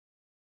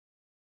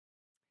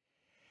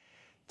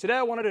Today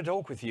I wanted to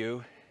talk with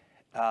you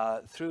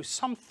through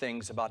some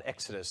things about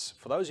Exodus.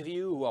 For those of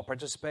you who are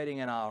participating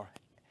in our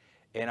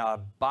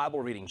Bible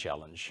reading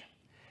challenge,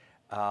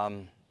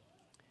 I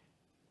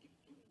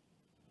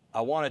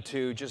wanted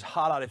to just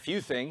highlight a few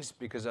things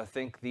because I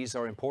think these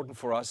are important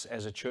for us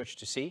as a church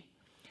to see.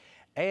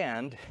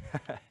 And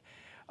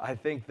I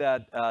think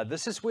that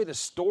this is where the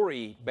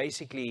story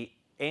basically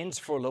ends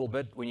for a little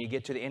bit when you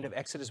get to the end of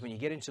Exodus. When you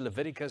get into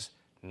Leviticus,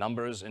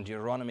 Numbers, and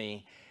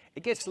Deuteronomy,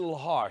 it gets a little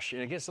harsh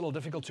and it gets a little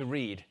difficult to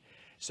read.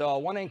 So I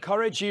want to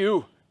encourage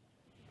you,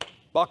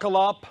 buckle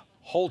up,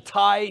 hold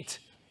tight,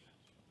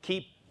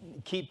 keep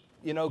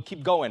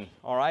going,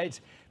 all right?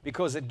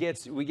 Because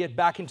we get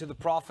back into the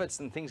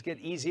prophets and things get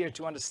easier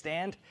to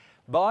understand.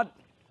 But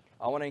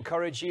I want to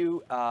encourage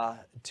you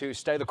to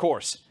stay the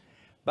course.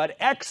 But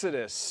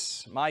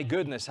Exodus, my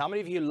goodness, how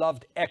many of you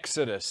loved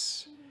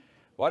Exodus?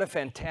 What a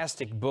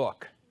fantastic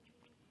book.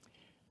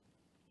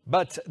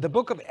 But the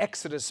book of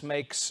Exodus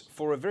makes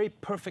for a very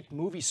perfect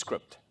movie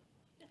script.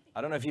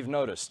 I don't know if you've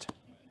noticed.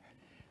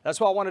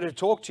 That's why I wanted to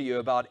talk to you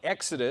about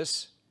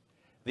Exodus,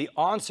 the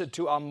answer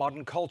to our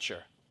modern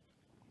culture.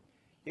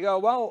 You go,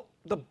 well,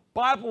 the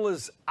Bible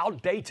is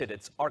outdated.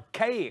 It's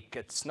archaic.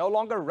 It's no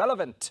longer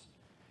relevant.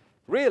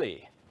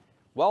 Really?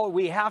 Well,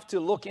 we have to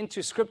look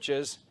into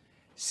scriptures,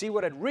 see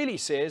what it really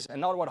says,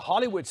 and not what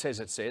Hollywood says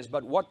it says,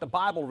 but what the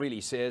Bible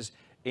really says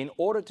in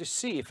order to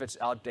see if it's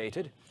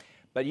outdated.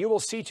 But you will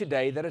see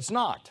today that it's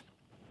not.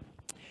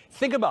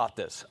 Think about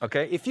this,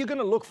 okay? If you're going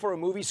to look for a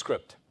movie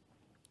script,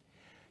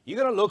 you're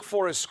going to look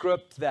for a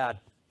script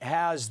that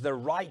has the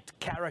right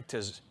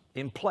characters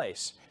in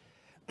place.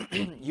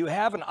 You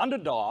have an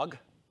underdog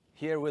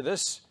here with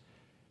this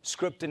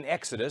script in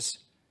Exodus.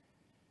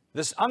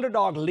 This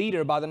underdog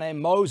leader by the name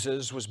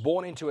Moses was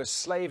born into a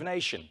slave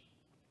nation.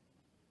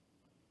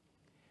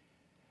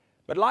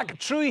 But like a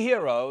true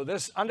hero,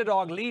 this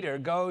underdog leader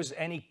goes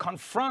and he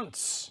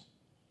confronts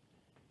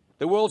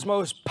the world's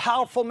most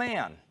powerful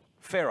man,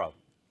 Pharaoh.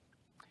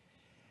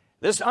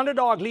 This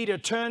underdog leader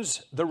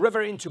turns the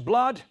river into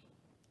blood.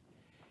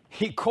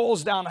 He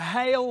calls down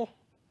hail.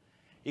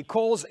 He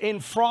calls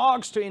in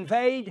frogs to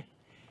invade.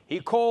 He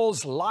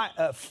calls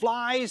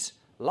flies,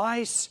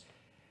 lice,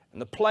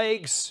 and the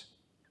plagues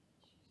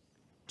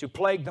to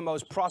plague the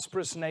most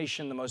prosperous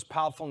nation, the most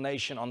powerful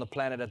nation on the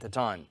planet at the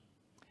time.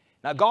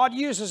 Now, God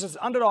uses this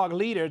underdog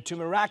leader to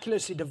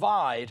miraculously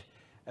divide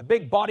a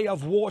big body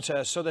of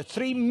water so that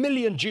 3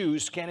 million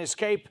Jews can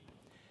escape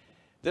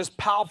this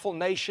powerful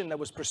nation that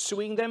was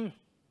pursuing them,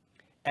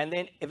 and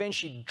then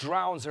eventually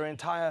drowns their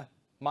entire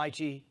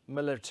mighty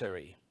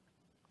military.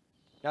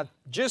 Now,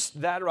 just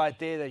that right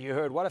there that you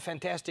heard, what a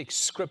fantastic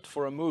script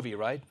for a movie,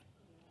 right?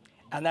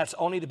 And that's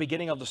only the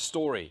beginning of the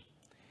story.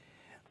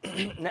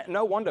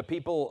 No wonder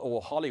people, or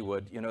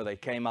Hollywood, they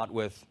came out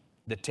with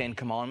the 10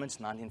 Commandments,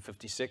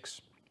 1956.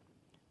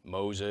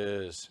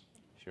 Moses,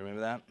 do you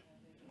remember that?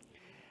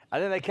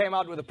 And then they came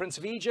out with the Prince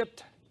of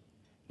Egypt.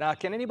 Now,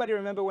 can anybody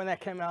remember when that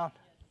came out?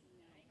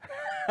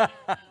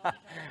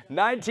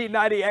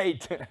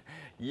 1998.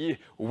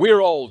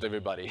 We're old,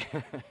 everybody.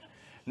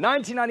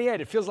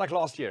 1998, it feels like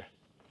last year.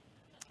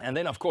 And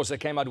then, of course, they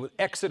came out with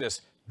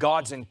Exodus,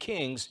 Gods and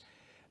Kings,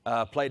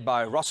 played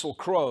by Russell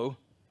Crowe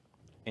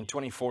in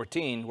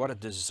 2014. What a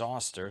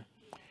disaster.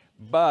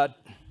 But,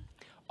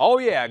 oh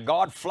yeah,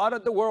 God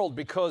flooded the world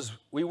because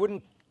we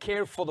wouldn't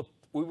care for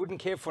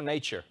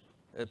nature.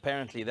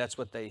 Apparently, that's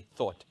what they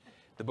thought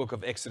the book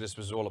of Exodus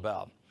was all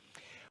about.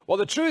 Well,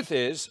 the truth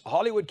is,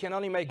 Hollywood can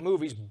only make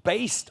movies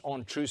based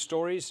on true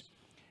stories,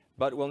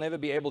 but will never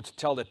be able to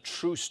tell the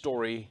true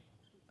story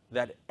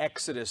that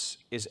Exodus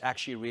is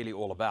actually really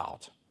all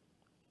about,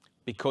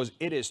 because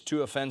it is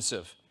too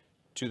offensive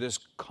to this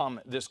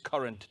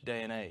current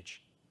day and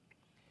age.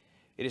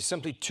 It is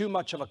simply too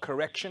much of a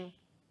correction.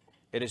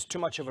 It is too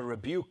much of a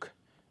rebuke,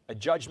 a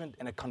judgment,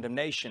 and a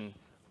condemnation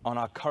on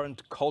our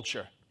current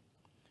culture.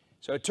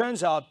 So it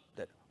turns out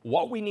that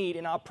what we need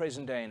in our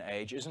present day and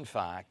age is, in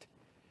fact,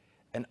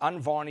 an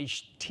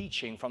unvarnished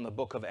teaching from the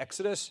book of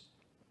Exodus,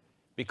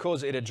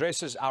 because it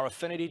addresses our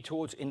affinity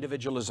towards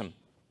individualism.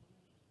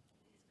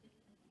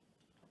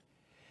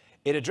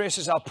 It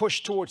addresses our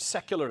push towards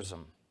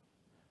secularism,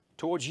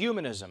 towards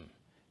humanism,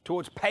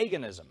 towards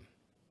paganism.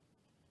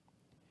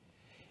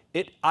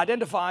 It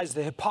identifies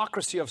the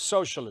hypocrisy of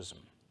socialism.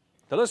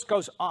 The list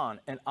goes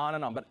on and on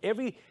and on. But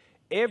every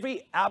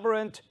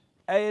aberrant,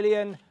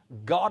 alien,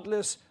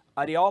 godless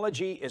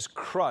ideology is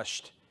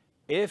crushed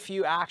if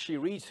you actually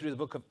read through the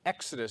book of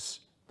Exodus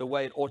the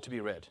way it ought to be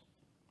read.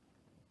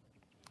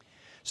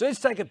 So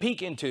let's take a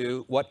peek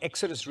into what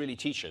Exodus really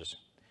teaches.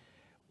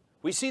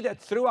 We see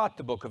that throughout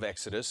the book of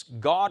Exodus,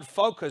 God's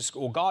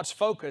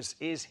focus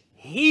is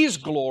His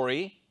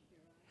glory,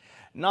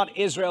 not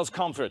Israel's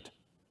comfort.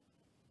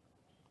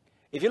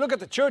 If you look at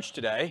the church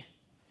today,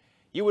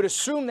 you would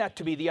assume that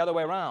to be the other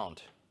way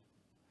around.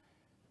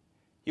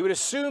 You would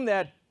assume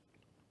that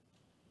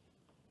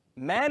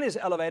man is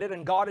elevated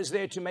and God is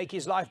there to make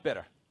his life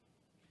better.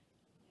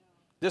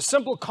 This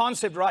simple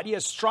concept right here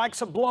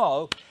strikes a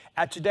blow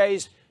at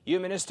today's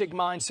humanistic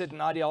mindset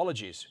and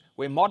ideologies,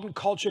 where modern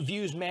culture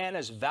views man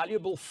as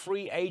valuable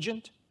free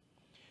agent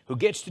who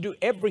gets to do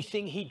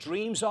everything he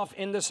dreams of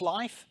in this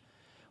life,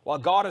 while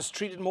God is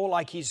treated more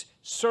like his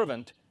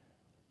servant,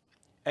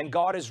 and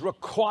God is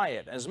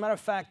required. As a matter of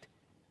fact,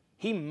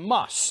 he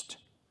must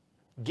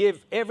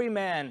give every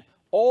man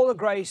all the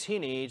grace he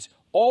needs,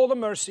 all the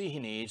mercy he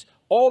needs,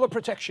 all the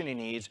protection he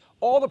needs,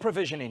 all the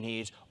provision he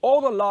needs,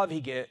 all the love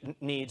he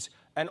needs,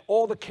 and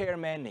all the care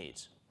man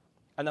needs.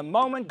 And the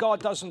moment God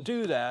doesn't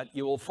do that,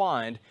 you will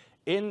find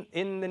in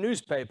the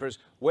newspapers,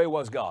 where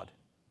was God?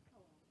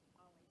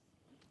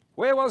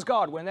 Where was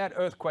God when that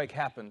earthquake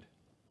happened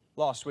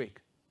last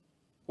week?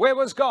 Where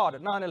was God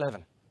at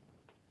 9/11?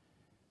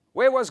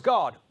 Where was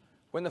God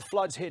when the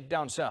floods hit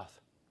down south?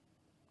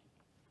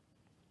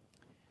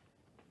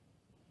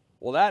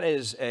 Well, that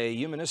is a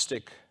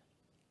humanistic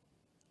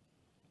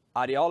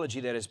ideology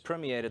that has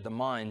permeated the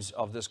minds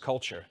of this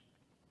culture.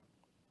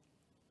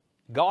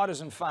 God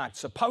is in fact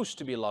supposed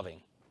to be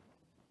loving.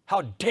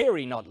 How dare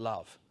he not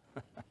love?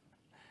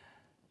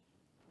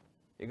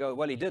 You go,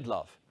 well, he did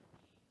love.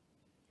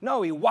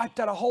 No, he wiped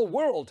out a whole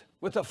world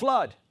with a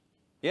flood.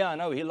 Yeah, I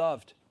know, he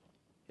loved.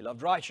 He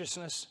loved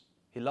righteousness.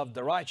 He loved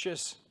the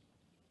righteous.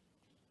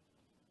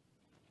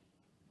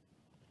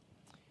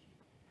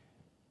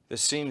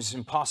 This seems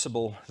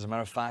impossible, as a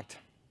matter of fact,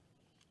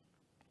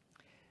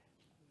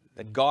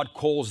 that God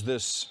calls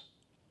this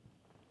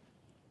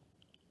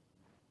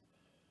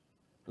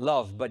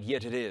love, but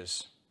yet it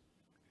is.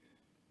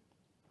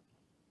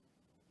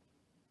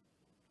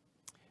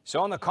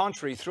 So on the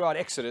contrary, throughout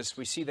Exodus,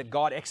 we see that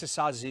God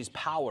exercises his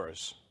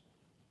powers.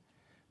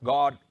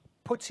 God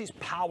puts his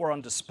power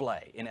on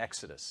display in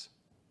Exodus.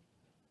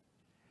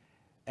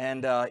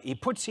 And he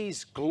puts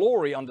his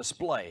glory on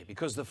display,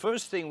 because the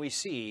first thing we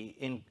see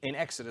in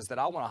Exodus that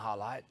I want to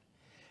highlight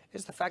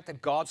is the fact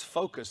that God's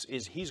focus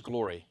is his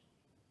glory,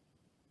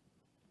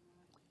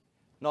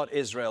 not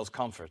Israel's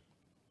comfort,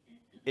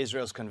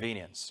 Israel's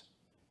convenience,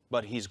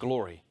 but his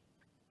glory.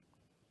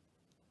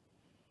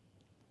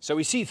 So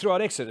we see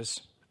throughout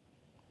Exodus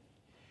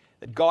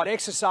that God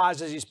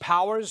exercises his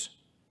powers,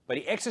 but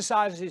he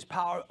exercises his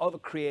power over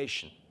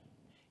creation.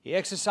 He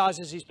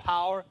exercises his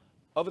power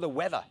over the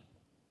weather.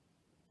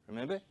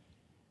 Remember?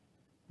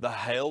 The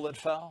hail that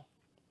fell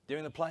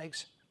during the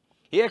plagues.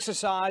 He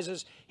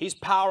exercises his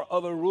power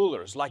over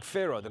rulers like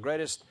Pharaoh,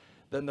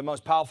 the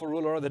most powerful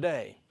ruler of the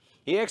day.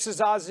 He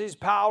exercises his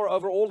power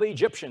over all the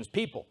Egyptians,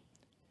 people,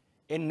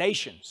 in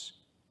nations.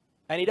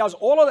 And he does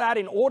all of that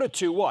in order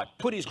to what?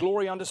 Put his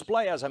glory on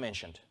display, as I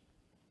mentioned.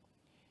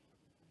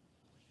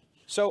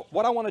 So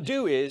what I want to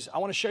do is, I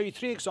want to show you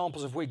 3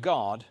 examples of where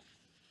God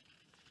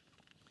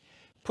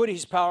put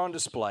his power on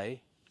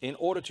display in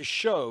order to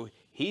show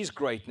his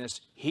greatness,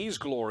 his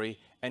glory,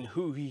 and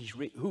who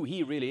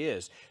he really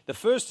is. The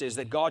first is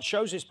that God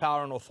shows his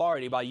power and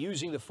authority by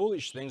using the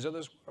foolish things of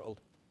this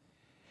world.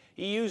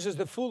 He uses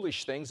the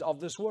foolish things of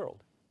this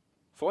world.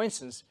 For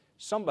instance,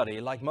 somebody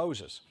like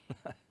Moses.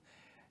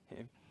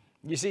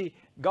 You see,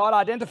 God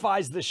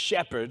identifies the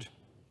shepherd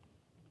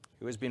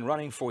who has been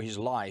running for his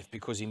life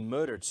because he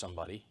murdered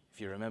somebody,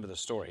 if you remember the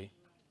story.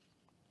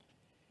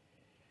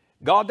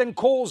 God then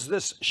calls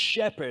this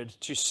shepherd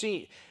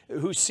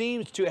who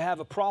seems to have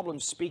a problem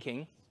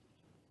speaking.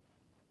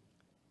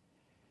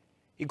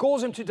 He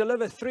calls him to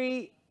deliver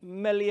 3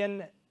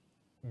 million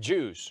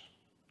Jews,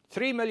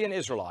 3 million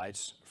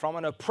Israelites from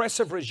an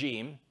oppressive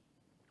regime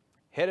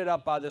headed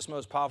up by this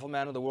most powerful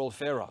man of the world,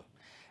 Pharaoh.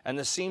 And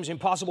this seems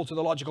impossible to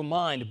the logical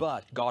mind,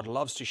 but God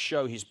loves to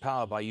show his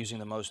power by using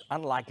the most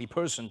unlikely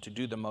person to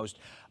do the most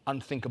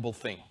unthinkable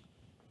thing.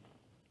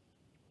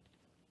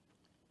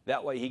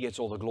 That way he gets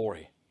all the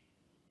glory.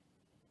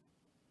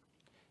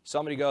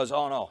 Somebody goes,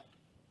 oh no.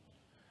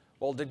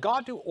 Well, did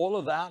God do all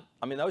of that?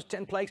 I mean, those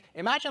 10 plagues.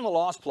 Imagine the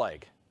last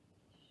plague,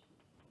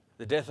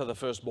 the death of the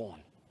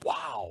firstborn.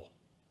 Wow,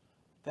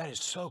 that is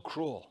so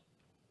cruel,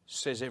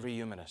 says every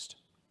humanist.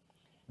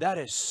 That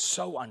is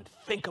so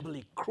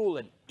unthinkably cruel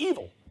and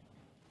evil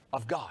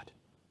of God,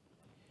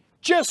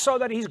 just so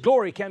that his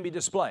glory can be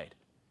displayed.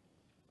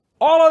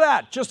 All of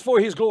that just for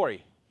his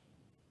glory.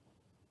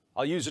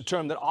 I'll use a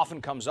term that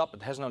often comes up.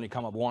 It hasn't only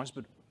come up once,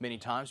 but many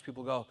times.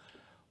 People go,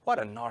 what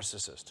a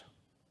narcissist.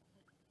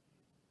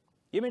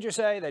 You mean to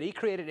say that he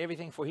created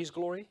everything for his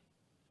glory?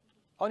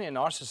 Only a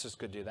narcissist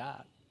could do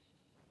that.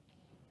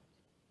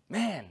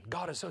 Man,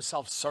 God is so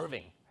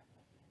self-serving.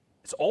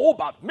 It's all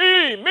about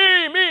me,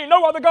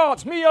 no other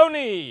gods, me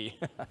only.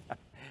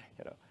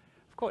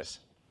 Of course.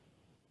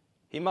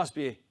 He must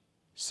be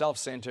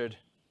self-centered,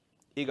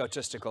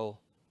 egotistical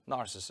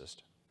narcissist.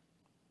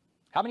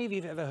 How many of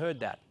you have ever heard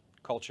that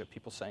culture,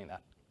 people saying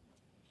that?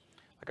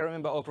 Like I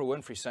remember Oprah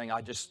Winfrey saying,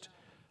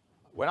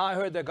 when I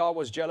heard that God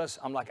was jealous,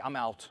 I'm like, I'm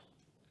out.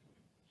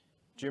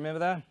 Do you remember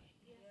that?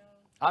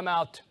 Yeah. I'm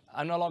out.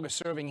 I'm no longer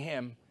serving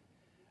him.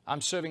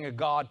 I'm serving a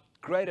God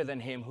greater than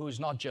him who is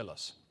not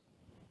jealous.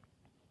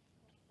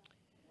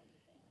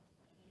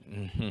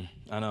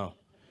 I know.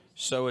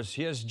 So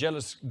here's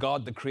jealous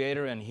God the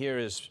Creator, and here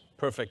is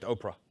perfect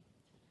Oprah.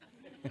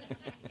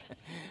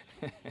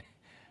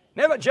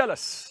 Never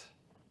jealous.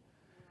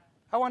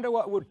 I wonder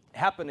what would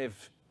happen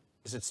if,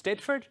 is it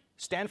Stedford?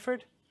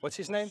 Stanford? What's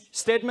his name?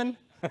 Stedman?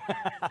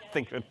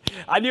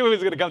 I knew it was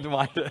going to come to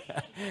mind.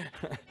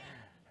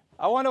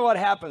 I wonder what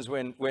happens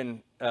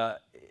when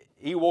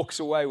he walks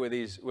away with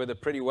a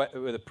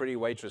pretty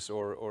waitress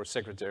or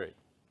secretary.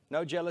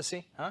 No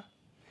jealousy, huh?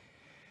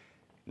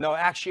 No,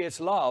 actually, it's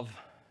love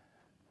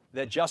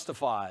that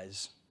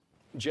justifies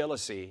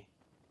jealousy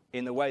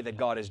in the way that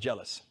God is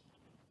jealous.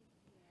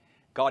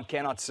 God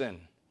cannot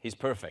sin. He's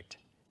perfect.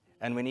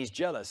 And when he's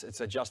jealous,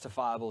 it's a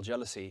justifiable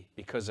jealousy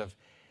because of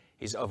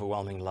his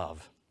overwhelming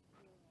love.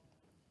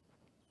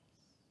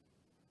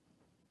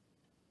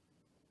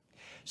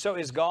 So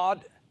is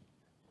God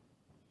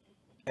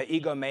an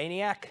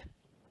egomaniac?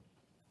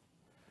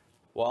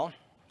 Well,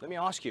 let me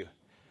ask you,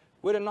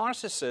 would a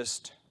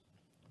narcissist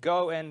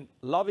go and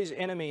love his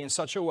enemy in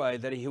such a way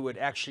that he would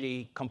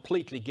actually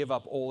completely give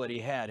up all that he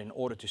had in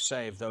order to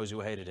save those who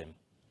hated him?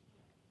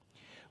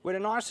 Would a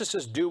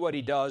narcissist do what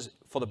he does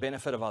for the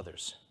benefit of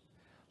others?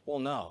 Well,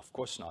 no, of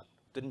course not.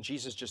 Didn't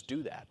Jesus just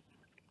do that?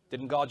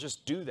 Didn't God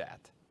just do that?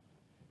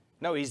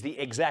 No, he's the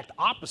exact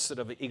opposite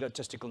of an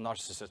egotistical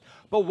narcissist.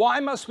 But why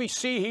must we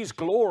see his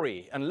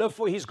glory and live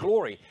for his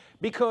glory?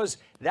 Because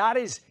that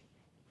is,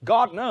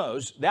 God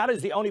knows, that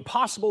is the only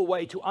possible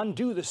way to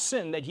undo the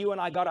sin that you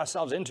and I got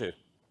ourselves into.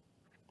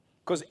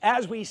 Because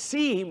as we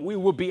see him, we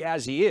will be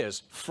as he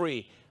is,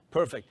 free,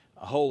 perfect,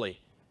 holy,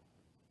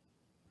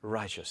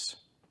 righteous.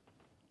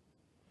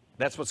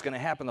 That's what's going to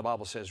happen, the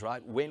Bible says,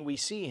 right? When we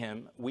see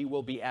him, we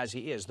will be as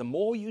he is. The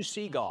more you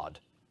see God,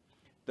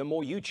 the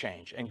more you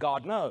change. And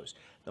God knows.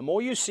 The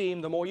more you see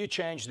him, the more you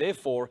change.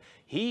 Therefore,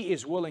 he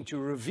is willing to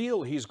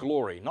reveal his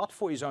glory, not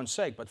for his own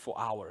sake, but for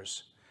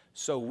ours.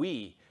 So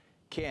we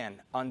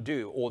can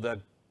undo, or the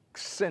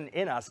sin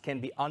in us can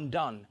be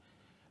undone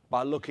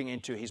by looking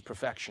into his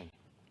perfection.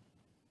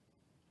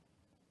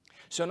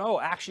 So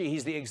no, actually,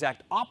 he's the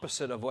exact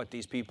opposite of what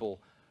these people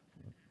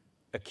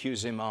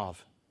accuse him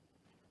of.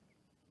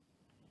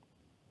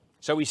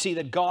 So we see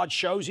that God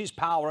shows his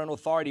power and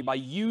authority by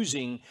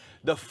using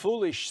the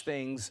foolish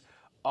things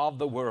of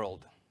the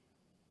world.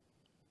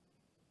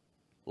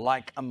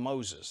 Like a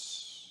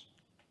Moses,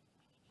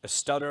 a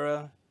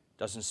stutterer,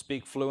 doesn't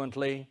speak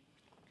fluently.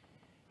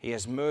 He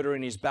has murder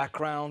in his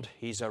background.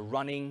 He's a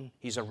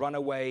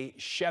runaway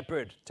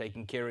shepherd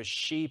taking care of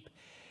sheep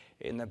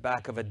in the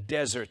back of a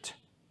desert.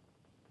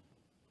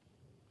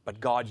 But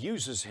God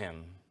uses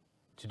him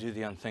to do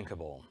the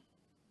unthinkable.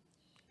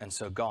 And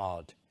so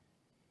God,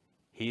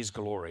 his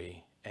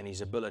glory and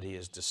his ability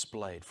is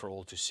displayed for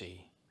all to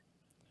see.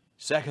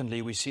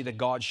 Secondly, we see that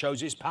God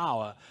shows his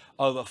power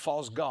over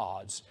false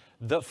gods,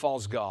 the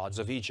false gods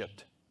of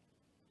Egypt.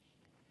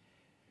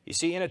 You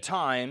see, in a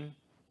time,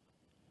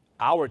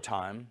 our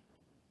time,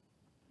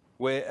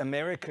 where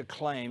America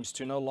claims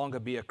to no longer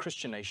be a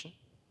Christian nation.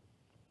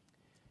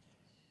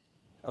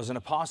 I was in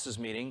a pastor's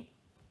meeting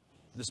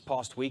this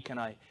past week, and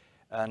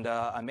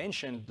I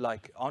mentioned,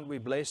 like, aren't we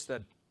blessed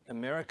that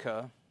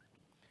America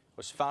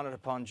was founded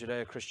upon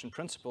Judeo-Christian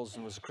principles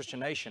and was a Christian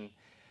nation?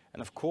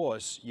 And of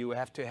course, you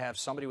have to have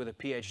somebody with a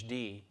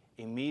PhD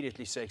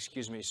immediately say,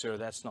 excuse me, sir,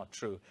 that's not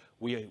true.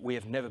 We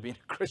have never been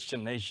a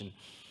Christian nation.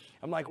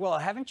 I'm like, well,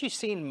 haven't you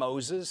seen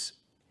Moses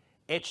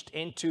etched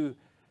into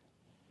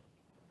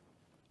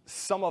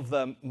some of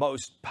the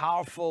most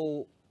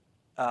powerful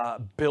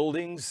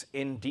buildings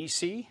in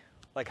D.C.?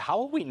 Like,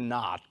 how are we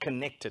not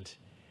connected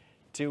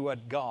to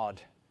what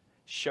God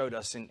showed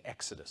us in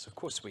Exodus? Of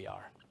course we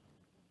are.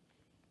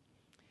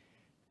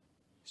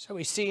 So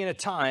we see in a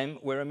time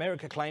where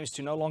America claims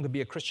to no longer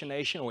be a Christian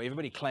nation, or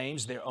everybody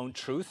claims their own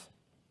truth,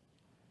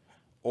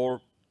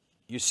 or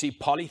you see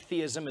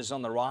polytheism is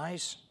on the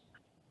rise.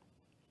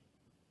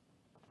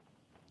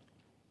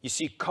 You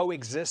see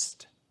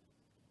coexist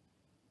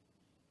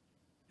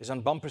is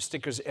on bumper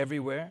stickers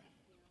everywhere.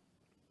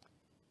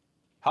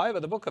 However,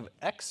 the book of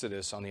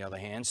Exodus, on the other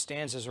hand,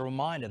 stands as a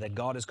reminder that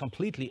God is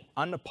completely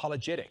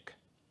unapologetic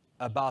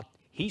about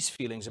his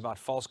feelings about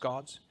false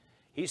gods,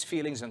 his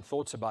feelings and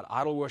thoughts about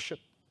idol worship,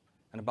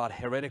 and about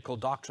heretical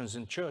doctrines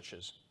in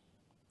churches.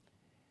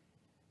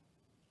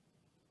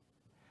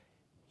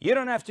 You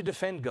don't have to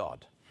defend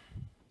God.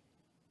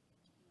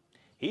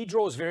 He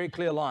draws very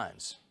clear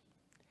lines,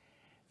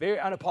 very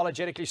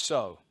unapologetically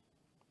so,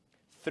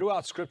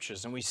 throughout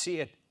scriptures, and we see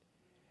it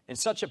in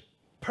such a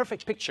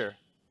perfect picture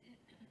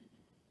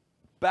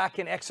back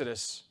in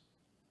Exodus,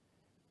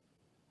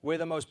 where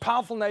the most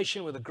powerful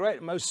nation, with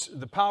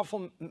the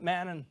powerful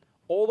man in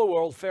all the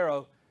world,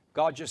 Pharaoh,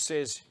 God just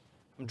says,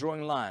 I'm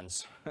drawing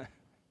lines.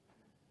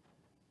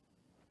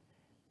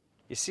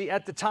 You see,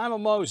 at the time of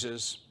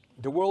Moses,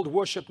 the world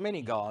worshipped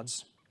many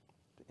gods.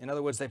 In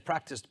other words, they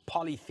practiced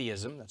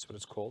polytheism, that's what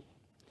it's called.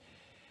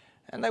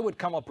 And they would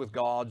come up with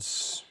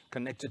gods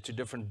connected to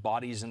different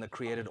bodies in the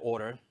created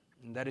order.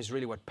 And that is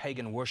really what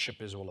pagan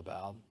worship is all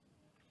about.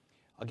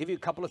 I'll give you a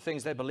couple of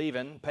things they believe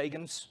in.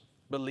 Pagans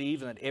believe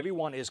that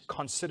everyone is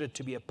considered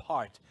to be a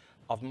part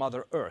of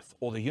Mother Earth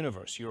or the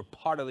universe. You're a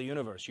part of the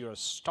universe. You're a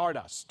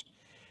stardust.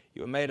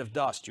 You're made of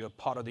dust. You're a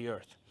part of the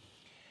earth.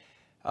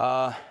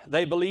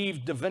 They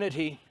believe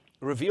divinity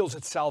reveals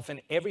itself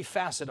in every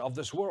facet of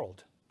this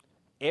world.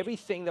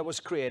 Everything that was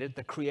created,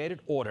 the created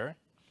order,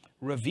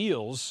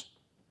 reveals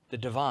the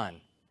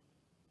divine.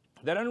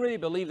 They don't really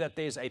believe that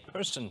there's a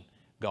person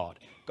God.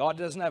 God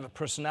doesn't have a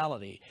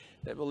personality.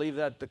 They believe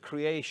that the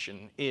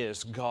creation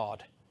is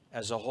God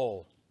as a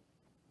whole.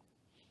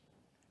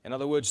 In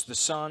other words, the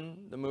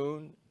sun, the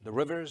moon, the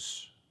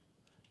rivers,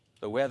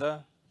 the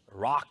weather, the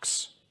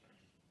rocks,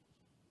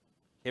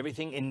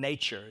 everything in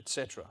nature,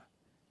 etc.,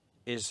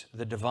 is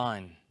the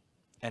divine.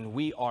 And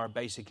we are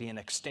basically an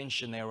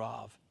extension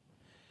thereof.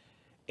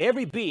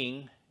 Every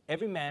being,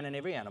 every man and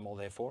every animal,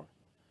 therefore,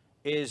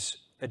 is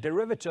a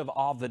derivative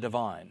of the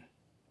divine.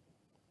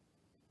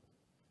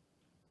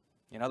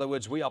 In other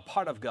words, we are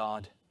part of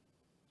God,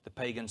 the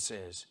pagan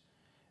says.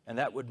 And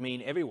that would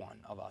mean every one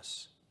of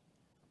us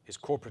is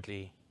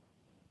corporately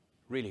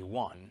really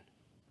one.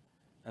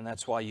 And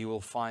that's why you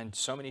will find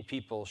so many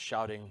people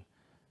shouting,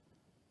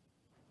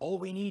 all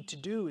we need to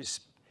do is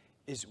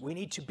we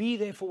need to be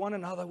there for one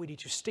another. We need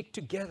to stick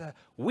together.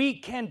 We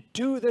can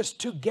do this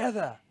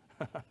together.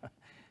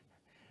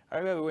 I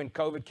remember when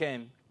COVID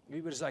came,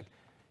 we were just like,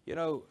 you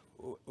know,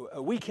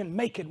 we can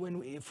make it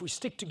if we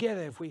stick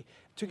together.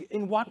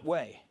 In what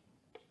way?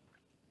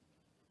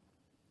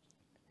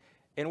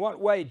 In what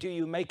way do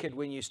you make it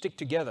when you stick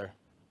together?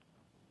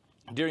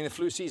 During the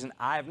flu season,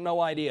 I have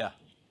no idea.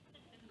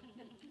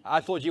 I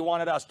thought you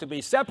wanted us to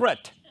be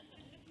separate.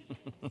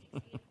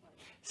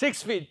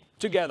 6 feet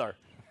together.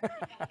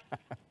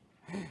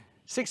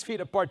 6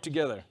 feet apart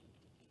together.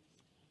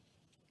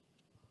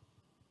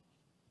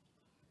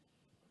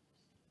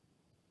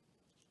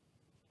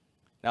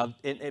 Now,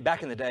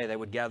 back in the day, they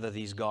would gather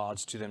these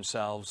gods to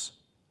themselves,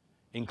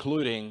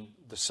 including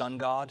the sun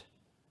god.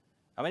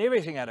 I mean,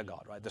 everything had a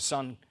god, right? The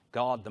sun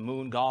god, the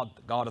moon god,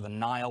 the god of the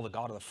Nile, the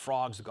god of the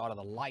frogs, the god of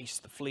the lice,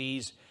 the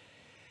fleas.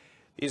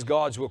 These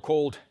gods were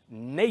called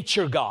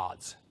nature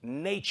gods.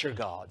 Nature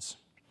gods.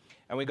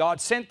 And when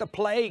God sent the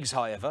plagues,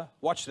 however,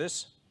 watch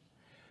this.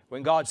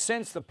 When God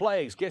sends the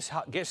plagues,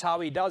 guess how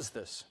he does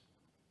this?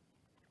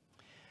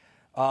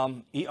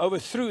 He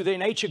overthrew their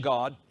nature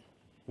god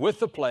with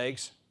the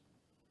plagues,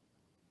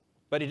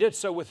 but he did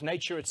so with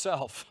nature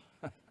itself.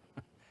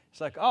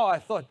 It's like, oh, I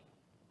thought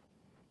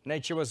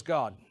nature was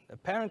God.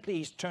 Apparently,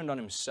 he's turned on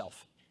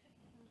himself.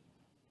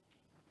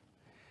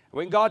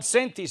 When God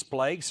sent these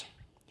plagues,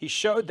 he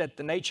showed that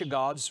the nature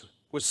gods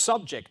were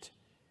subject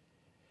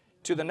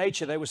to the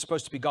nature they were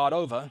supposed to be God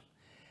over.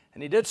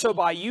 And he did so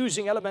by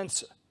using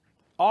elements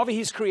of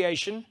his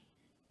creation,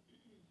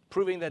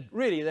 proving that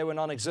really they were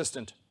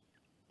non-existent.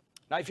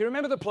 Now, if you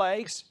remember the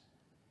plagues,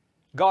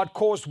 God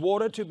caused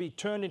water to be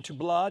turned into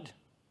blood.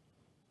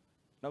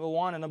 Number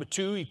one. And number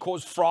two, he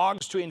caused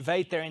frogs to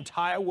invade their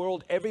entire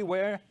world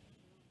everywhere.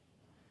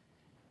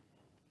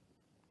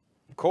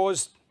 He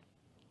caused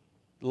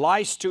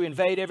lice to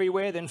invade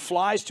everywhere, then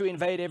flies to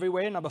invade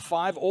everywhere. Number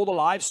five, all the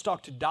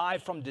livestock to die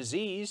from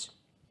disease.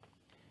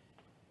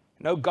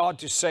 No God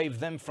to save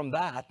them from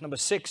that. Number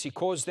six, he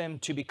caused them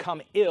to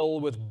become ill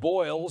with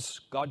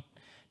boils.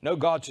 No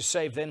God to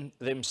save them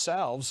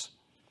themselves.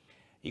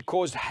 He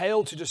caused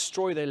hail to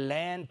destroy their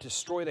land,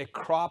 destroy their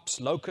crops.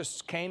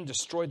 Locusts came,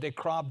 destroyed their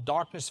crop.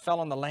 Darkness fell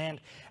on the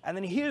land. And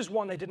then here's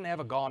one they didn't have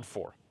a God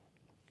for.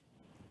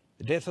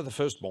 The death of the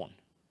firstborn.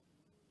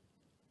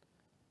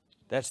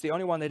 That's the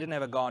only one they didn't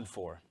have a God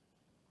for.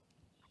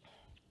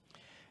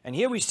 And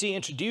here we see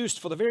introduced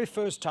for the very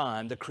first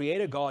time the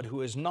Creator God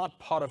who is not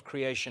part of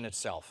creation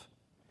itself.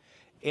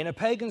 In a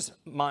pagan's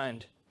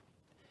mind,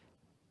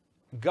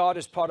 God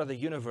is part of the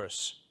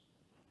universe.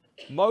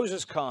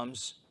 Moses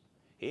comes,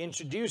 he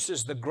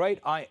introduces the great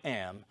I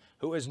Am,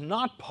 who is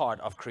not part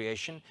of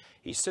creation.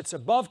 He sits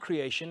above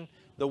creation,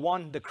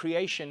 the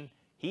creation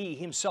he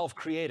himself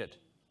created,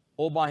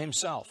 all by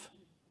himself.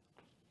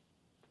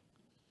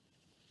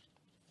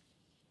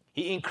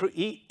 He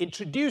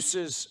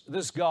introduces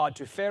this God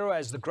to Pharaoh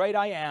as the great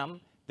I Am,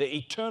 the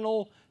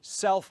eternal,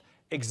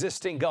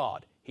 self-existing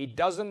God. He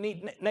doesn't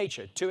need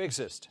nature to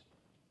exist.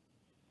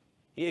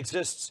 He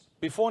exists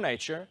before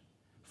nature,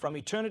 from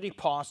eternity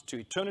past to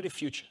eternity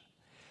future.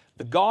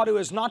 The God who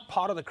is not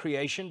part of the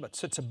creation, but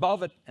sits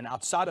above it and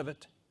outside of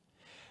it.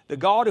 The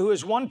God who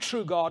is one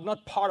true God,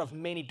 not part of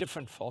many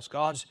different false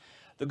gods.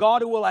 The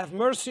God who will have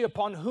mercy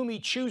upon whom he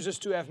chooses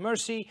to have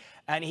mercy,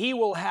 and he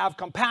will have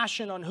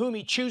compassion on whom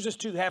he chooses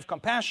to have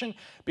compassion,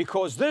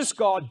 because this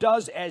God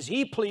does as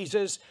he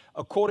pleases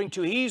according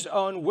to his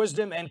own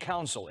wisdom and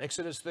counsel.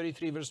 Exodus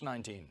 33 verse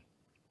 19.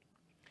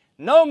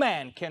 No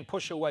man can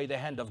push away the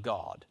hand of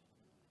God,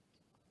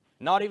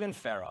 not even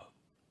Pharaoh.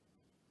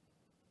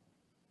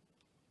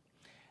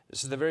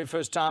 This is the very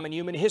first time in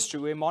human history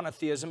where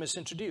monotheism is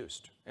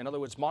introduced. In other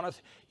words,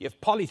 you have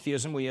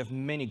polytheism where you have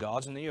many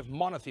gods, and then you have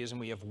monotheism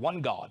where you have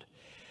one God.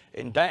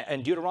 In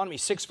Deuteronomy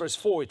 6 verse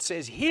 4, it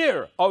says,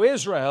 "Hear, O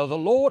Israel, the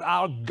Lord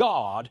our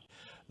God,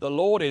 the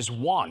Lord is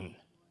one."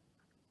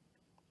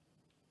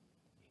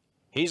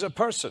 He's a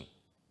person.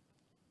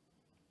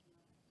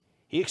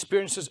 He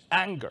experiences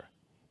anger.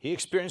 He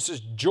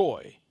experiences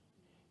joy.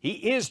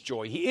 He is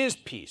joy. He is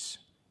peace.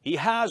 He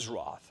has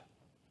wrath.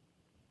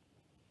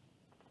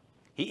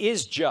 He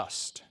is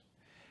just.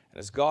 And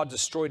as God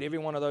destroyed every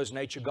one of those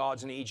nature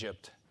gods in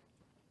Egypt,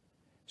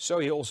 so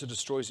He also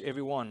destroys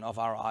every one of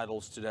our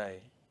idols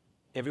today,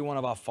 every one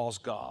of our false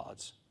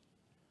gods,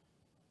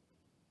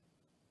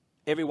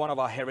 every one of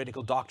our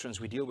heretical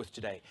doctrines we deal with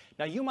today.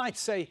 Now you might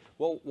say,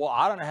 well,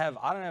 I don't have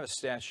a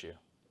statue.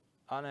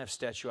 I don't have a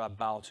statue I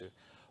bow to.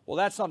 Well,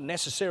 that's not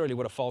necessarily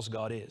what a false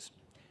god is.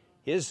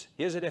 Here's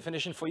a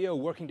definition for you, a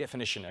working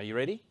definition. Are you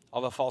ready?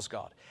 Of a false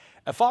god.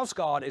 A false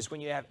god is when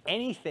you have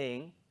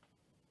anything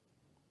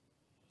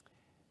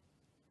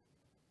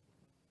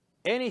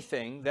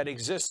that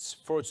exists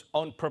for its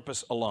own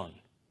purpose alone.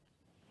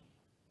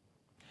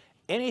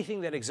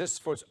 Anything that exists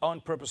for its own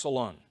purpose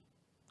alone.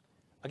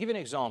 I'll give you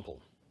an example.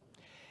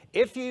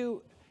 If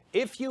you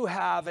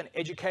have an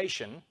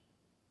education,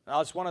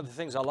 now it's one of the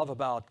things I love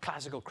about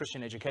classical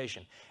Christian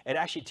education. It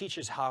actually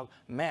teaches how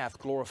math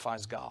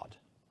glorifies God.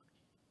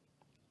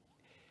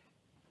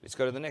 Let's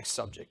go to the next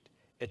subject.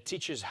 It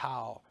teaches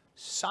how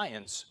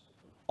science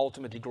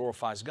ultimately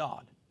glorifies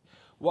God.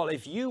 Well,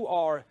 if you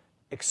are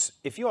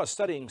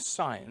studying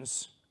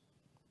science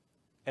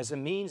as a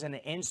means and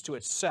an ends to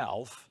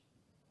itself,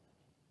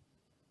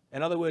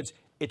 in other words,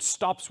 it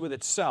stops with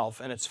itself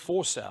and it's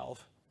for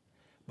self,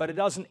 but it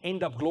doesn't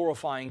end up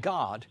glorifying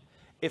God.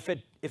 If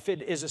it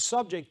is a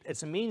subject,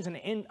 it's a means and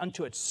an end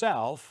unto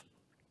itself,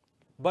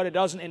 but it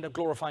doesn't end up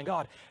glorifying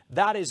God,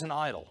 that is an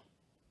idol.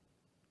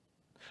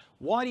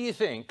 Why do you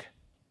think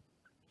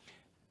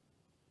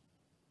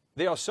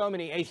there are so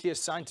many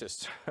atheist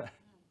scientists?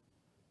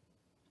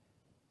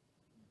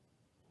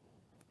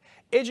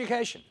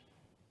 Education.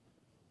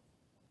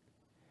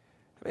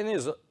 I mean,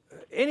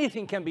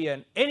 anything can be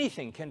an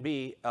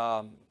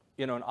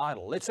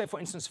idol. Let's say, for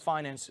instance,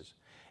 finances.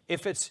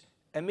 If it's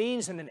a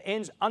means and an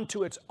end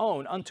unto its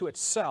own, unto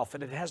itself,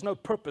 and it has no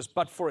purpose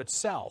but for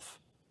itself,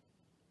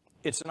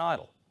 it's an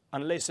idol,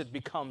 unless it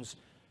becomes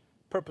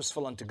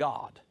purposeful unto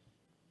God.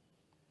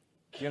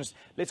 You understand?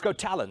 Let's go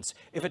talents.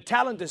 If a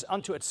talent is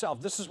unto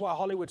itself, this is why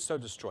Hollywood's so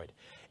destroyed.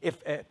 If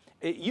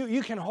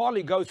you can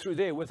hardly go through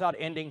there without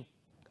ending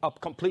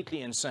up completely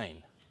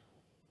insane.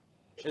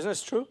 Isn't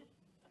this true?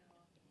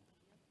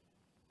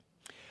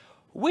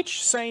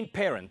 Which sane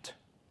parent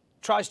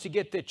tries to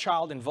get their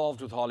child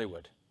involved with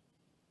Hollywood?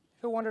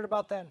 You ever wondered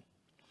about that?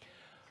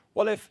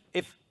 Well, if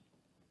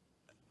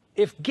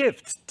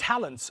gifts,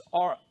 talents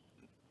are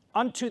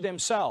unto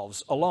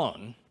themselves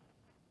alone,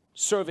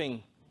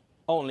 serving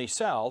only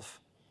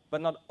self,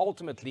 but not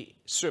ultimately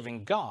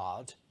serving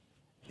God,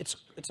 it's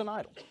an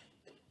idol.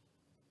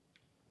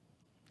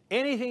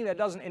 Anything that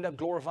doesn't end up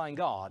glorifying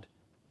God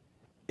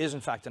is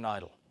in fact an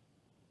idol.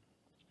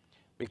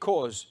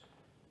 Because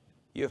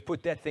you have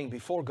put that thing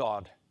before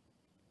God.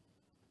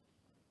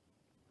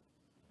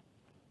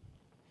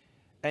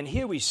 And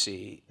here we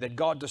see that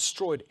God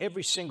destroyed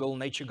every single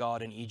nature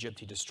god in Egypt.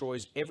 He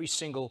destroys every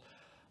single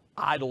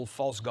idol,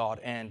 false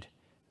god, and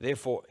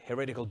therefore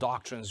heretical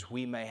doctrines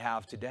we may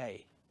have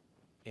today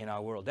in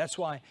our world. That's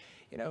why,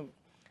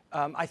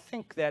 I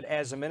think that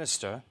as a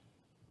minister,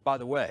 by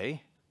the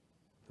way,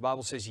 the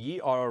Bible says,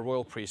 ye are a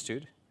royal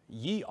priesthood.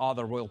 Ye are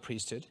the royal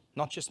priesthood.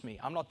 Not just me.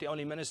 I'm not the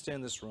only minister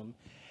in this room.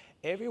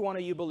 Every one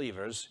of you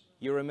believers,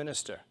 you're a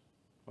minister,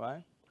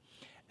 right?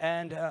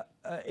 And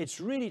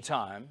it's really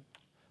time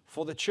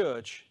for the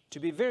church to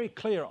be very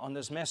clear on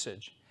this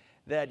message,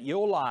 that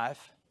your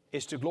life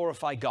is to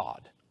glorify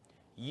God.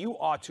 You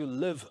are to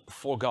live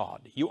for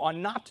God. You are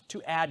not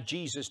to add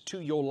Jesus to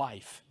your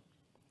life,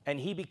 and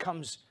He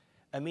becomes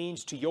a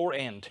means to your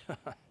end.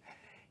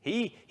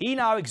 He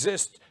now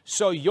exists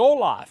so your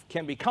life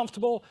can be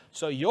comfortable,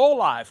 so your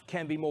life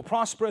can be more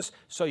prosperous,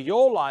 so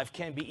your life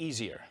can be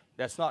easier.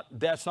 That's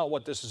not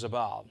what this is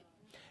about.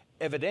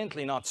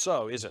 Evidently not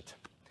so, is it?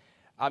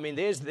 I mean,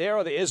 there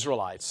are the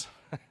Israelites.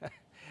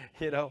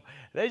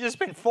 They just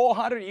spent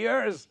 400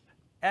 years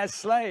as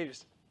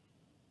slaves.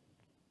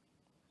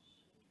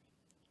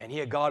 And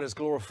here God is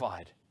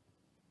glorified.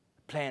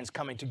 Plans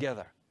coming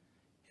together.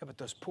 Yeah, but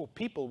those poor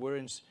people were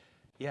in...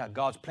 Yeah,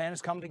 God's plan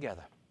has come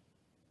together.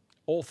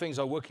 All things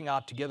are working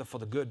out together for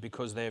the good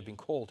because they have been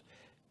called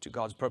to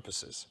God's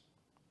purposes.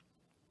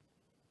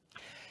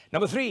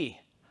 Number 3,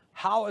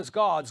 how is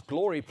God's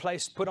glory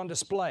put on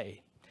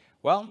display?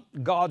 Well,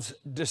 God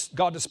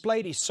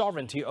displayed His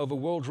sovereignty over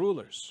world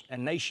rulers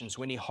and nations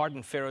when He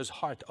hardened Pharaoh's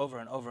heart over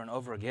and over and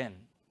over again.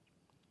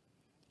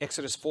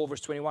 Exodus 4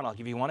 verse 21, I'll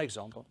give you one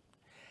example.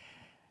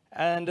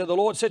 And the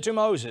Lord said to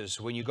Moses,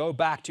 when you go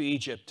back to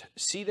Egypt,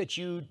 see that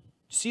you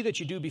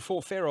do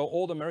before Pharaoh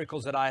all the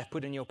miracles that I have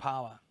put in your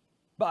power.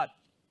 But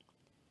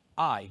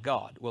I,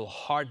 God, will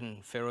harden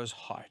Pharaoh's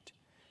heart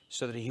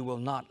so that he will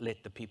not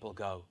let the people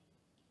go.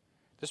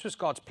 This was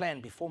God's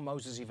plan before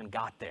Moses even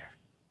got there.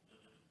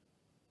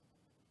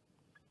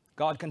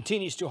 God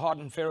continues to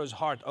harden Pharaoh's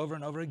heart over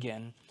and over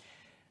again,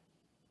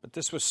 but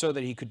this was so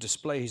that He could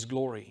display His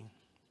glory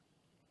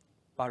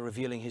by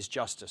revealing His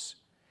justice.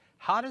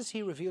 How does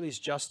He reveal His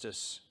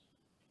justice?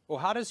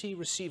 Or how does He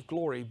receive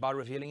glory by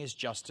revealing His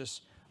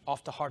justice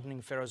after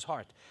hardening Pharaoh's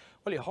heart?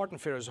 Well, he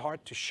hardened Pharaoh's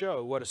heart to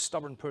show what a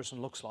stubborn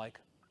person looks like.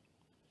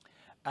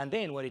 And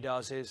then what he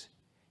does is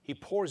he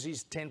pours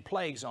these 10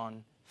 plagues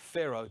on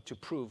Pharaoh to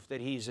prove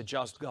that he's a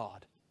just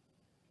God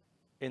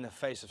in the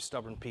face of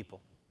stubborn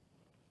people.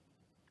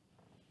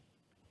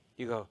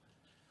 You go,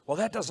 well,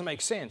 that doesn't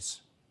make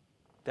sense.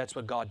 That's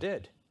what God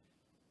did.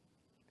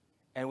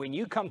 And when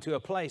you come to a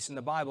place in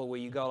the Bible where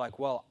you go like,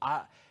 well,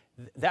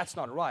 that's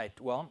not right.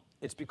 Well,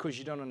 it's because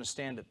you don't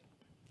understand it,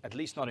 at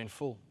least not in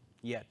full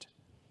yet.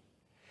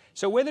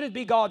 So whether it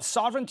be God's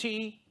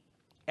sovereignty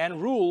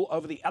and rule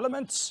over the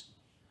elements,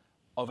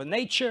 over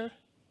nature,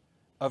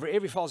 over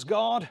every false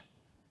god,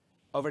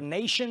 over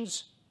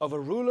nations, over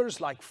rulers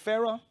like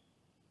Pharaoh,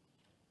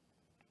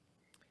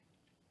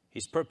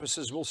 His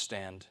purposes will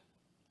stand.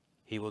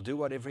 He will do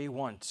whatever He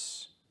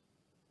wants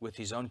with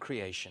His own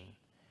creation.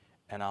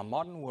 And our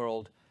modern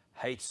world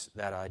hates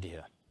that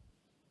idea.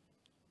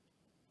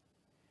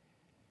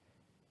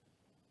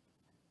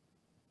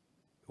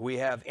 We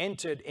have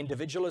entered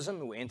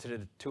individualism. We entered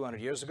it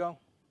 200 years ago.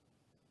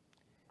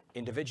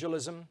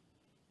 Individualism.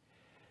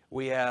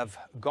 We have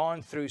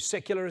gone through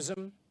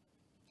secularism,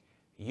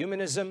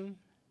 humanism.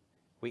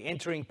 We're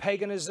entering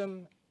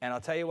paganism. And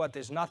I'll tell you what,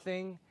 there's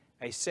nothing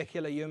a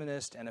secular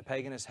humanist and a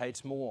paganist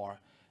hates more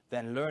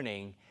than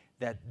learning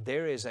that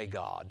there is a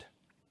God.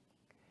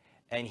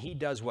 And He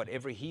does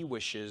whatever He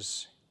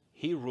wishes.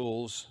 He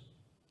rules.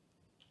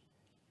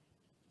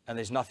 And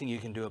there's nothing you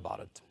can do about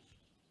it.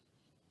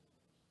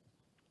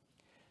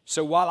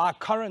 So while our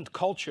current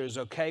culture is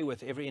okay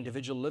with every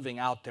individual living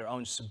out their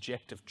own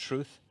subjective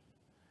truth,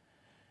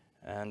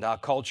 and our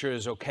culture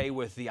is okay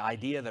with the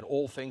idea that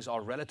all things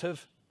are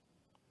relative,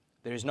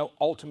 there is no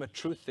ultimate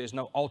truth, there's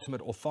no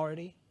ultimate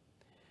authority.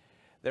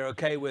 They're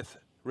okay with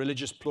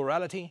religious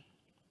plurality.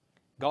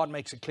 God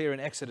makes it clear in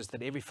Exodus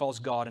that every false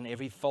god and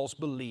every false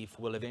belief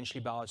will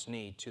eventually bow its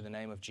knee to the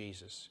name of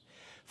Jesus.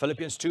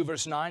 Philippians 2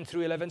 verse 9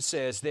 through 11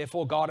 says,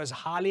 therefore God has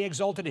highly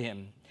exalted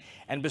Him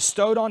and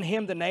bestowed on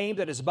Him the name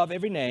that is above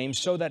every name,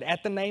 so that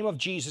at the name of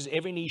Jesus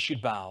every knee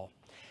should bow.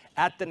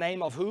 At the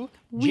name of who?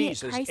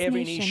 Jesus,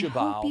 every knee should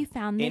bow.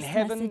 In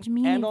heaven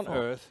and on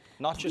earth,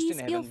 not just in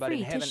heaven, but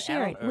in heaven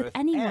and on earth,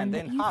 and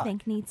then high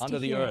under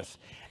the earth.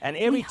 And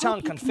every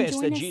tongue confess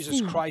that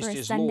Jesus Christ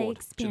is Lord,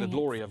 to the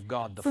glory of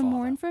God the Father. For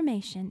more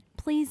information,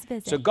 please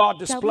visit so God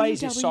displays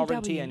His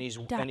sovereignty and His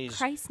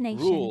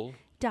rule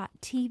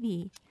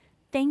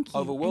Thank you,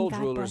 over world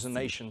rulers and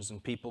nations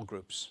and people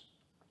groups.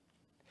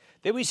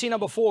 Then we see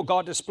number 4,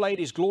 God displayed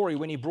His glory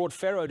when He brought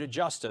Pharaoh to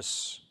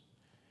justice.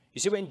 You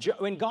see,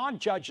 when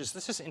God judges,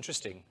 this is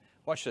interesting.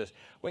 Watch this.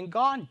 When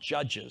God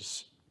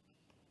judges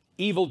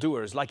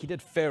evildoers like He did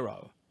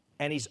Pharaoh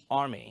and his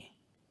army,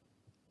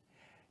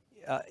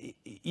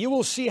 you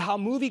will see how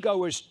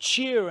moviegoers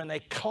cheer and they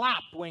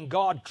clap when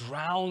God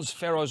drowns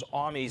Pharaoh's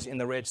armies in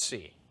the Red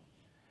Sea.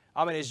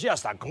 I mean, it's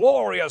just a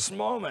glorious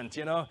moment,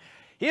 you know.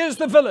 Here's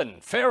the villain,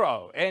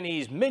 Pharaoh, and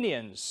his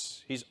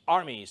minions, his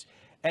armies.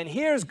 And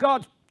here's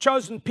God's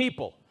chosen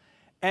people.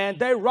 And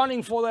they're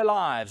running for their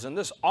lives. And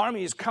this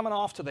army is coming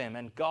after them.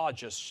 And God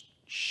just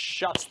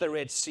shuts the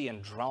Red Sea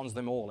and drowns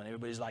them all. And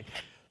everybody's like,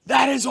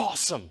 that is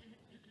awesome.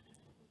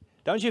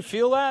 Don't you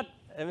feel that?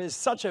 I mean, it's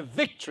such a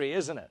victory,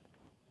 isn't it?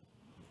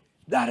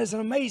 That is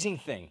an amazing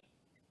thing.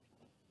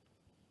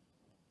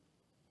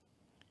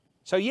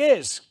 So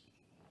yes,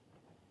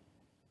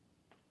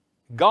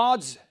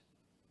 God's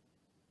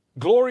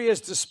glory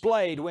is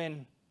displayed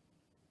when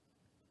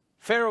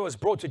Pharaoh is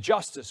brought to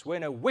justice.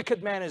 When a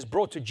wicked man is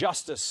brought to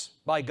justice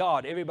by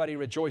God, everybody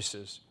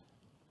rejoices.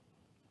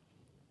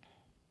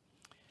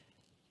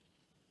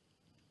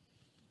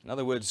 In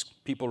other words,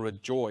 people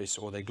rejoice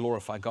or they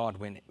glorify God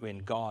when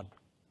God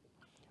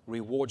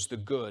rewards the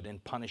good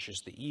and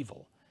punishes the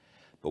evil.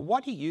 But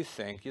what do you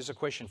think, here's a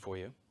question for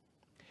you,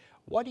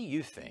 what do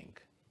you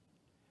think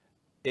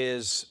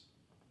is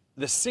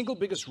the single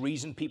biggest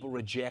reason people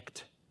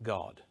reject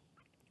God?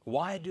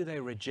 Why do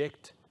they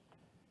reject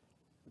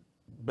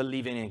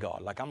believing in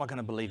God? Like, I'm not going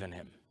to believe in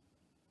Him.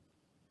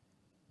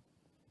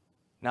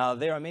 Now,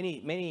 there are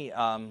many,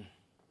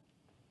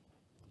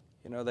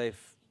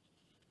 they've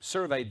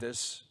surveyed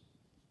this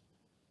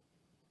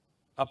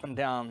up and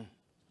down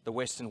the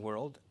Western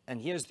world,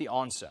 and here's the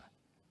answer.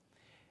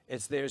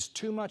 There's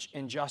too much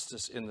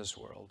injustice in this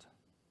world.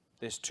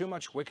 There's too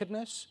much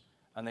wickedness,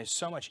 and there's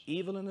so much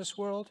evil in this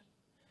world.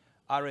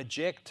 I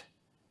reject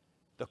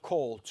the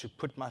call to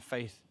put my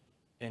faith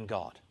in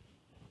God.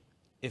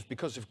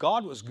 Because if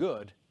God was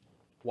good,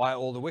 why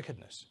all the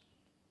wickedness?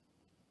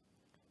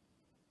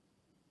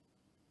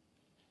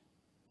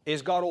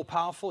 Is God all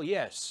powerful?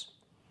 Yes.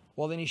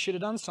 Well, then He should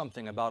have done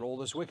something about all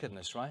this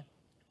wickedness, right?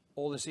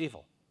 All this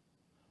evil.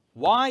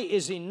 Why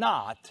is He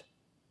not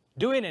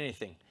doing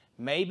anything?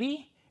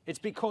 Maybe it's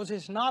because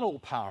He's not all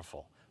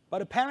powerful.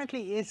 But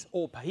apparently He is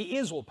all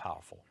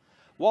powerful.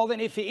 Well,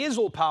 then if He is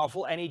all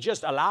powerful and He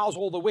just allows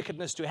all the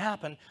wickedness to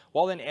happen,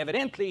 well, then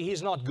evidently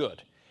He's not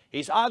good.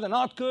 He's either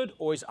not good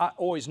or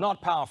he's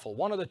not powerful.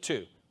 One of the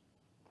two.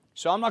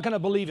 So I'm not going to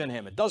believe in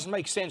Him. It doesn't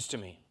make sense to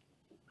me.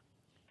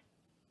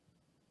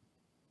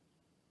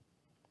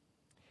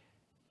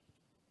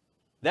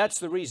 That's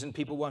the reason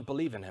people won't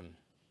believe in him.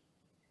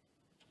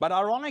 But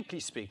ironically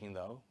speaking,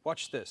 though,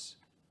 watch this.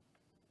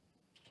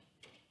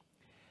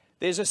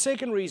 There's a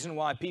second reason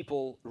why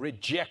people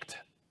reject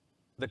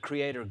the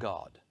Creator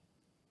God.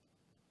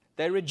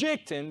 They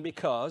reject him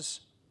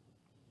because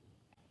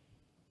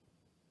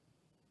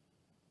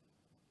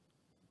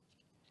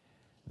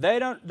they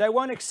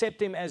won't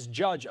accept him as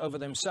judge over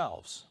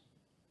themselves.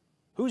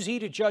 Who's he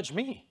to judge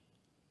me?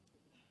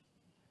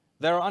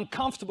 They're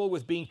uncomfortable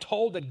with being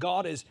told that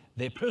God is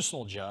their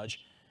personal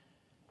judge.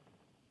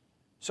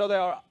 So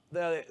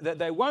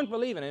they won't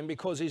believe in him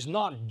because he's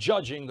not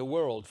judging the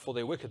world for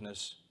their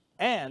wickedness.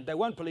 And they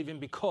won't believe him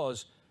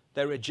because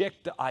they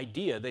reject the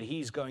idea that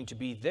he's going to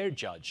be their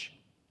judge.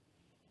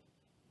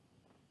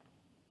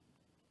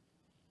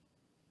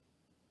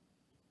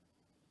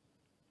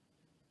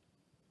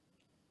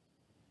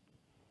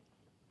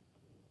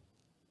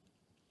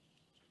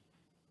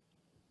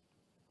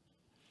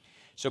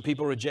 So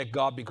people reject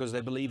God because they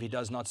believe he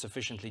does not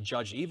sufficiently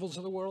judge evils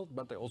of the world,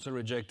 but they also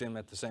reject him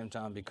at the same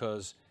time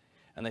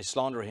and they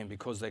slander him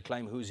because they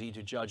claim, who's he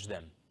to judge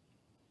them?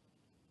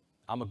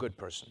 I'm a good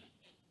person.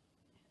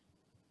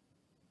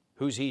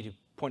 Who's he to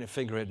point a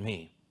finger at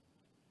me?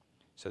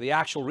 So the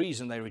actual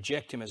reason they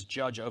reject him as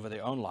judge over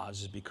their own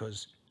lives is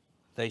because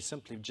they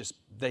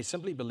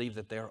simply believe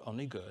that they're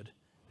only good,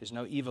 there's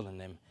no evil in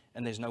them,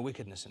 and there's no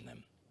wickedness in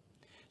them.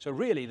 So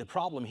really the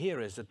problem here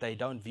is that they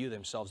don't view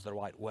themselves the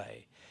right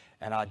way.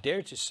 And I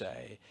dare to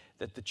say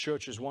that the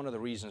church is one of the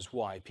reasons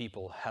why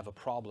people have a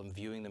problem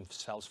viewing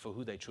themselves for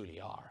who they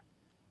truly are.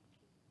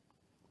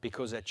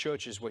 Because at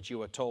church is what you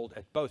are told,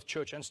 at both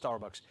church and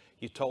Starbucks,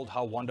 you're told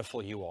how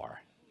wonderful you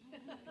are.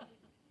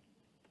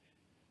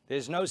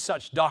 There's no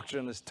such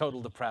doctrine as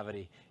total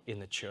depravity in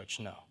the church,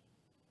 no.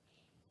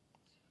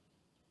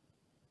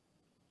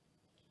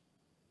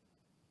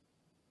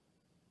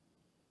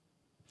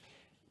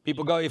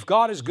 People go, if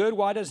God is good,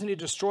 why doesn't he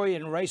destroy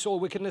and erase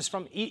all wickedness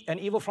and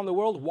evil from the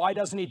world? Why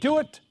doesn't he do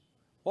it?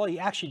 Well, he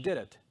actually did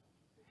it.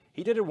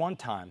 He did it one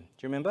time. Do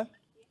you remember?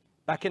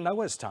 Back in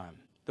Noah's time.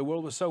 The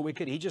world was so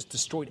wicked, he just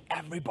destroyed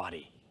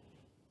everybody.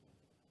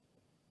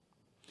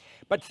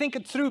 But think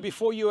it through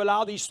before you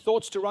allow these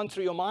thoughts to run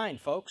through your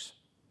mind, folks.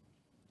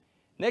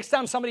 Next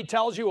time somebody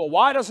tells you, well,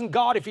 why doesn't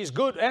God, if he's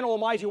good and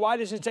almighty, why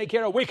doesn't he take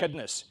care of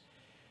wickedness?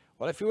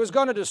 Well, if he was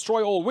going to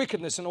destroy all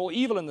wickedness and all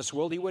evil in this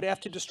world, he would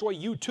have to destroy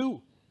you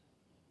too.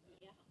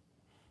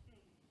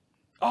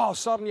 Oh,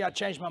 suddenly I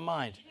changed my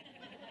mind.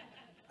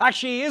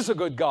 Actually, he is a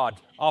good God,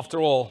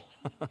 after all.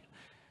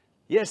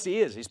 Yes,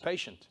 he is. He's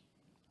patient,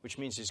 which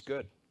means he's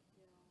good.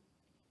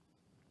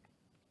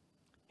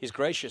 He's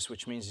gracious,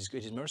 which means he's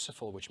good. He's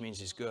merciful, which means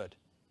he's good.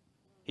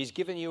 He's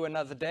given you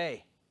another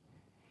day.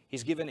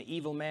 He's given an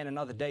evil man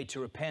another day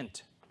to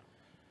repent.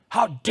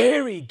 How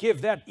dare he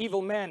give that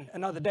evil man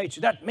another day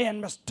that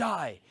man must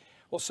die.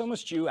 Well, so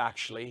must you,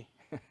 actually.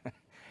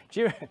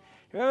 Do you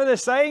remember the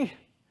saying?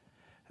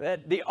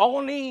 That the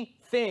only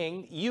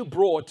thing you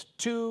brought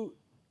to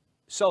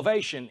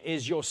salvation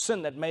is your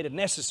sin that made it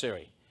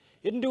necessary.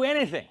 You didn't do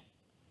anything.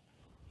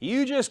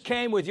 You just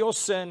came with your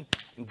sin,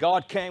 and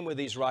God came with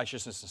his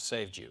righteousness and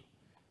saved you.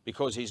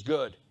 Because he's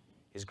good,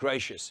 he's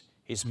gracious,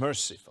 he's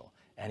merciful,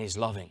 and he's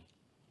loving.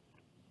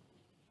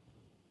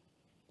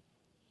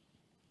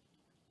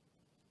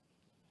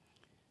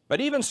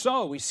 But even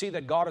so, we see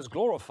that God is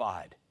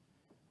glorified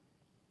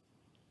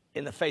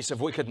in the face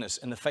of wickedness,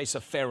 in the face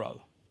of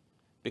Pharaoh.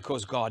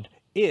 Because God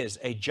is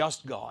a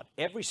just God.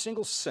 Every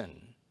single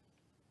sin,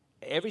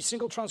 every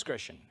single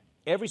transgression,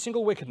 every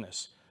single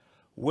wickedness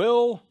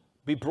will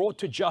be brought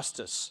to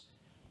justice,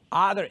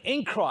 either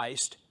in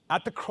Christ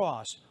at the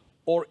cross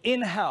or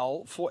in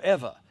hell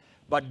forever.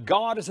 But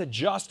God is a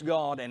just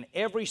God, and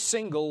every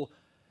single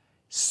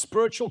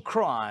spiritual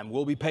crime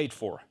will be paid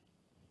for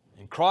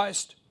in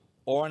Christ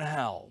or in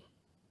hell.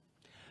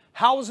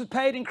 How is it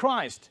paid in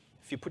Christ?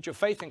 If you put your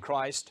faith in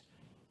Christ,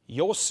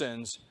 your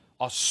sins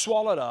are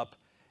swallowed up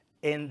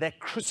in that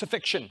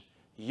crucifixion.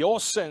 Your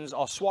sins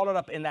are swallowed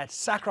up in that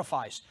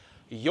sacrifice.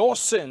 Your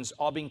sins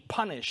are being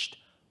punished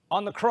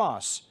on the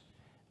cross.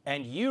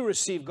 And you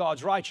receive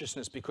God's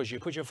righteousness because you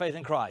put your faith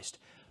in Christ.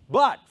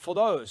 But for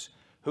those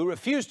who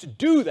refuse to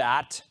do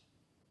that,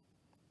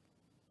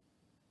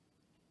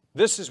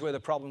 this is where the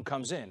problem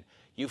comes in.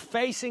 You're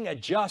facing a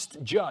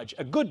just judge,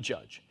 a good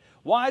judge.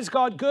 Why is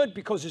God good?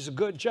 Because he's a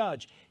good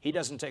judge. He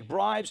doesn't take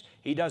bribes.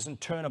 He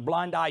doesn't turn a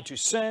blind eye to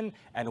sin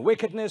and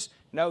wickedness.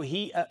 No,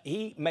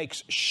 he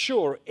makes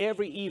sure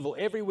every evil,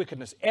 every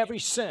wickedness, every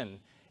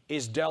sin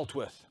is dealt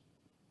with.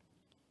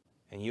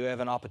 And you have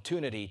an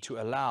opportunity to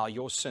allow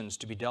your sins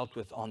to be dealt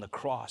with on the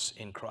cross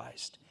in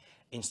Christ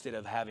instead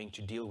of having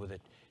to deal with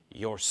it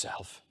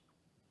yourself.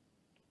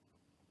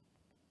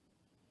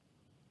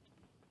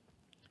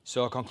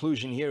 So a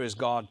conclusion here is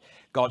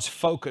God's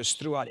focus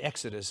throughout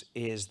Exodus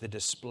is the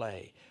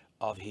display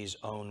of his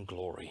own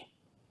glory.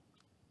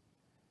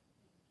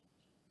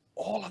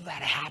 All of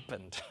that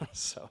happened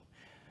so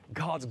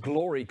God's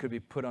glory could be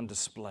put on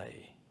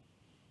display.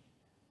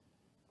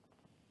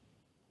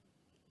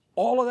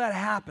 All of that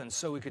happened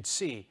so we could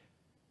see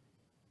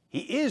he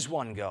is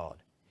one God.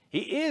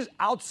 He is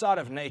outside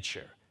of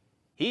nature.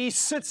 He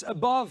sits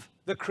above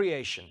the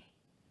creation.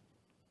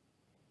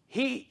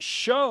 He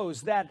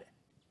shows that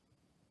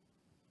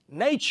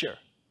nature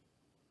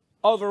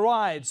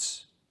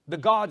overrides the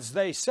gods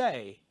they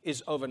say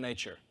is over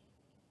nature.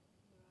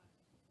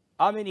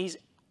 I mean,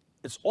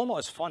 it's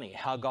almost funny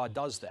how God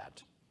does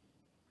that.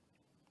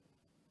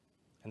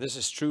 And this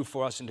is true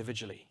for us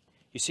individually.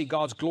 You see,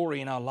 God's glory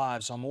in our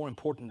lives are more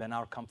important than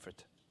our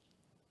comfort.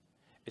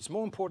 It's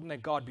more important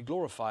that God be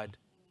glorified.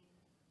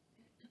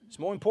 It's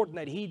more important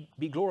that He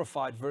be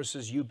glorified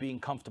versus you being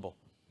comfortable.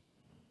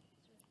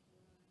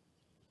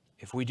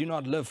 If we do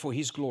not live for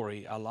His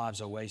glory, our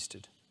lives are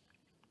wasted.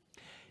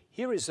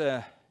 Here is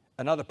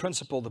another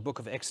principle the book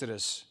of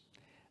Exodus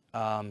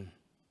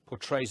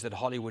portrays that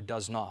Hollywood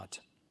does not.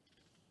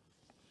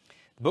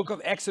 The book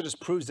of Exodus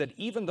proves that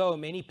even though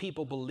many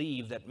people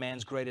believe that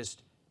man's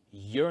greatest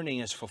yearning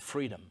is for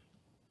freedom,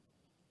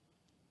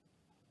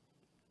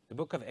 the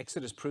book of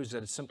Exodus proves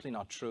that it's simply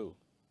not true.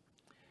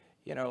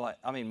 You know,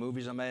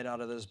 movies are made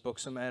out of this,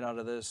 books are made out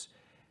of this.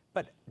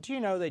 But do you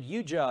know that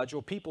you judge,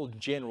 or people in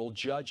general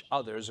judge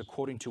others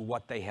according to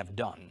what they have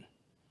done,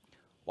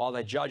 while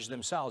they judge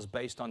themselves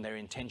based on their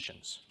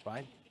intentions,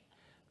 right?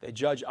 They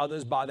judge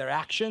others by their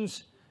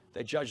actions.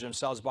 They judge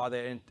themselves by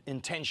their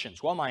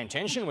intentions. Well, my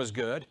intention was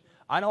good.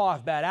 I know I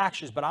have bad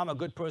actions, but I'm a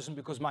good person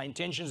because my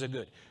intentions are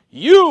good.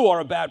 You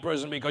are a bad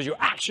person because your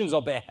actions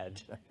are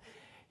bad.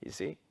 You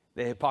see,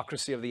 the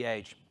hypocrisy of the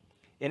age.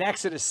 In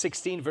Exodus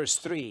 16, verse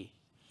 3,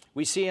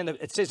 we see,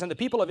 it says, and the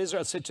people of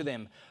Israel said to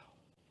them,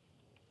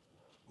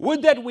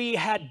 would that we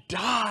had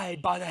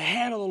died by the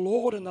hand of the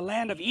Lord in the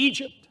land of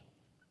Egypt.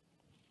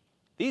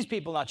 These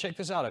people, now check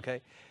this out,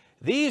 okay?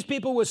 These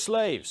people were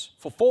slaves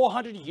for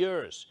 400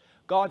 years.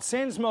 God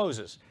sends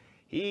Moses.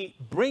 He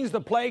brings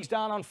the plagues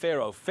down on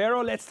Pharaoh.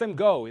 Pharaoh lets them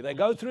go. They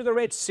go through the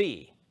Red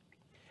Sea.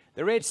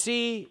 The Red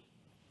Sea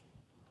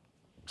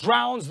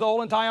drowns the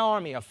whole entire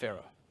army of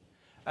Pharaoh.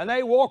 And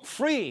they walk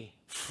free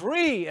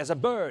as a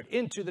bird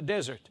into the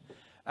desert.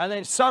 And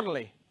then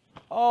suddenly,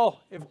 oh,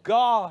 if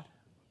God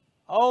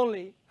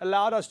only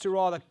allowed us to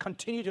rather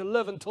continue to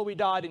live until we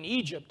died in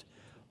Egypt,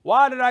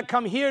 why did I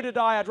come here to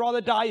die? I'd rather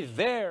die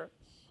there.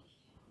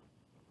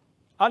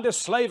 Under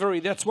slavery,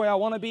 that's where I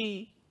want to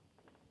be.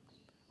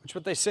 Which is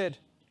what they said.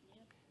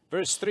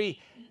 Verse 3,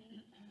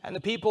 and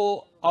the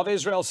people of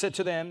Israel said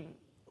to them,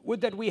 would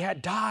that we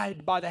had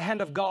died by the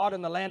hand of God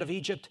in the land of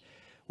Egypt,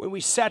 when we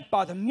sat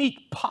by the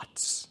meat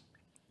pots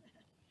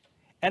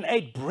and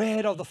ate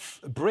bread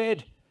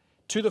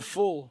to the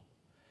full.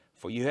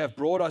 For you have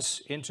brought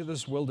us into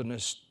this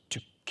wilderness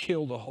to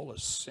kill the whole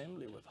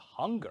assembly with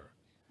hunger.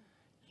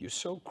 You're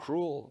so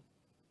cruel.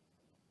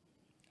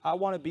 I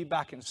want to be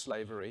back in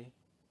slavery.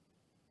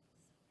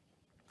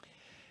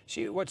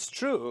 See, what's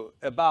true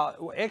about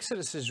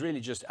Exodus is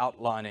really just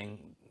outlining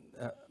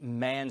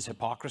man's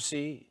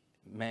hypocrisy,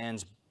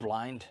 man's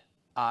blind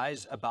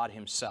eyes about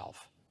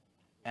himself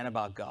and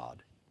about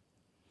God.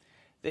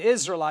 The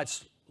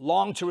Israelites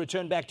longed to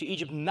return back to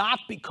Egypt, not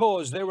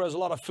because there was a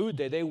lot of food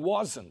there. There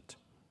wasn't,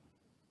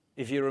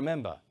 if you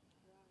remember.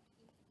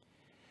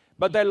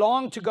 But they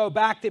longed to go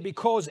back there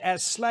because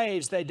as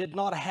slaves, they did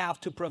not have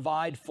to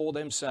provide for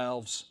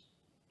themselves.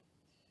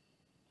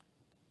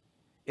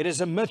 It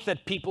is a myth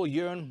that people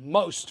yearn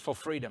most for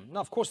freedom. Now,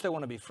 of course, they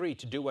want to be free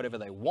to do whatever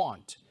they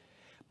want.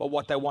 But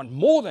what they want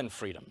more than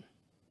freedom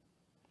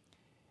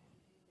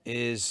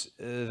is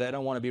they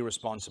don't want to be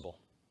responsible.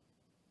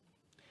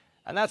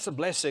 And that's the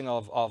blessing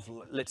of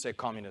let's say,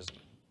 communism.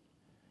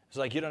 It's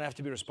like you don't have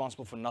to be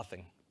responsible for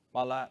nothing.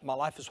 My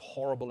life is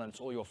horrible and it's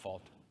all your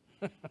fault.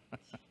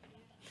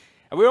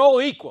 And we're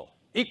all equal,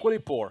 equally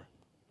poor,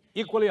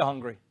 equally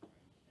hungry.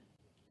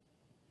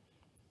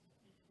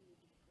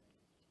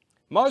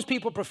 Most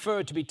people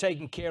prefer to be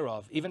taken care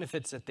of, even if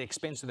it's at the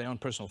expense of their own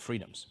personal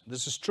freedoms.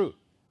 This is true.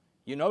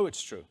 You know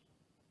it's true.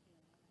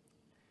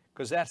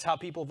 Because that's how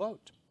people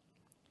vote.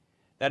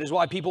 That is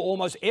why people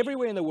almost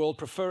everywhere in the world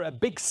prefer a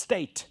big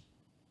state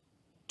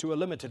to a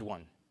limited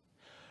one.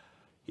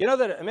 You know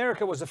that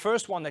America was the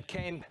first one that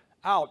came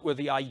out with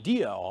the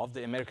idea of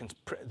the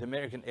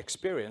American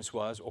experience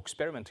was, or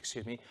experiment,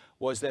 excuse me,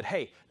 was that,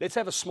 hey, let's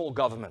have a small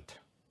government.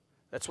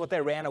 That's what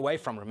they ran away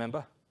from,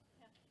 remember?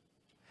 Yeah.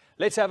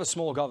 Let's have a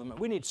small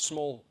government. We need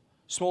small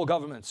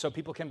government so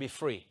people can be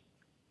free.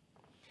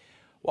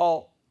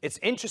 Well, it's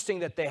interesting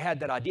that they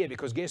had that idea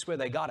because guess where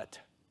they got it?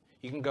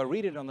 You can go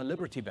read it on the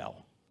Liberty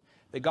Bell.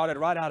 They got it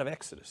right out of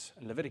Exodus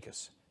and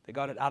Leviticus. They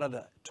got it out of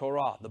the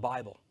Torah, the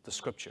Bible, the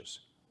scriptures.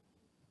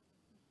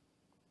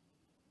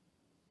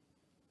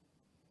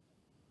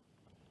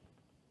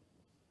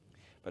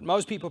 But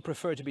most people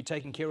prefer to be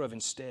taken care of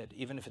instead,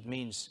 even if it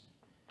means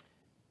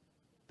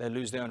they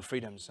lose their own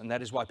freedoms. And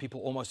that is why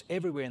people almost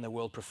everywhere in the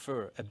world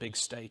prefer a big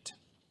state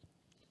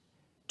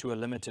to a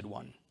limited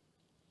one.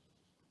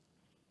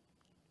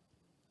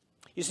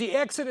 You see,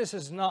 Exodus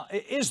is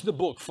the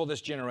book for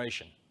this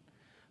generation.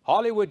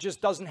 Hollywood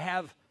just doesn't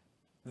have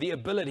the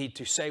ability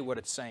to say what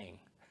it's saying.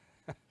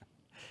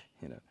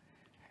 You know,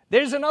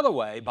 there's another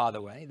way, by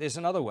the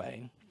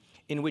way,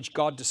 in which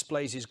God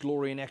displays His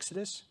glory in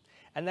Exodus.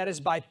 And that is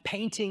by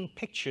painting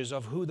pictures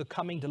of who the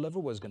coming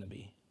deliverer was going to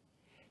be.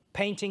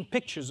 Painting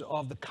pictures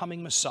of the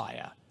coming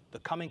Messiah, the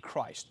coming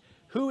Christ.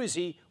 Who is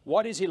he?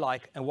 What is he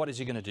like? And what is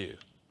he going to do?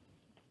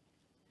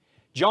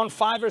 John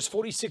 5 verse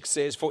 46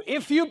 says, "For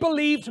if you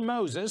believed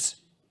Moses,"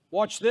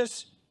 watch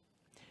this,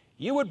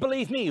 "you would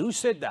believe me." Who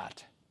said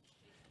that?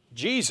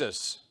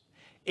 Jesus.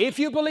 "If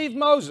you believed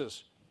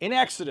Moses in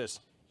Exodus,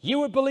 you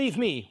would believe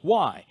me."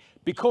 Why?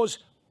 Because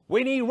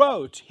when he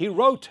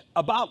wrote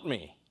about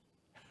me.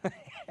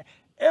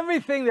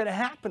 Everything that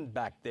happened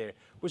back there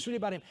was really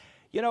about him.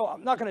 You know,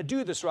 I'm not going to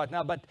do this right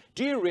now, but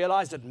do you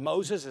realize that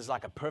Moses is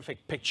like a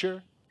perfect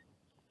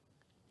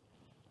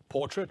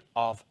portrait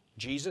of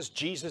Jesus?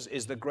 Jesus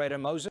is the greater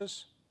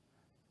Moses.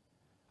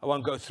 I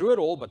won't go through it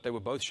all, but they were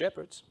both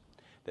shepherds.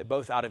 They're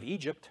both out of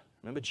Egypt.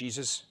 Remember,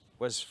 Jesus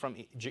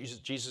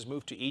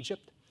moved to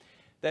Egypt.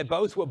 They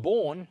both were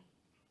born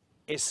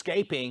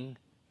escaping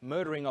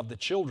murdering of the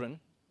children.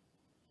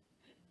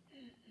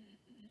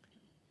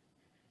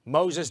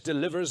 Moses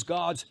delivers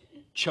God's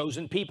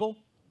chosen people.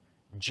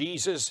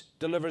 Jesus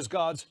delivers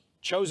God's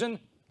chosen.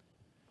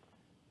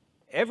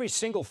 Every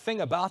single thing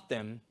about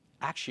them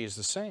actually is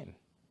the same.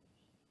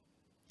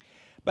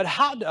 But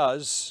how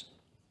does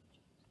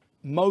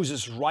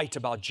Moses write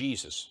about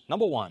Jesus?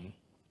 Number one,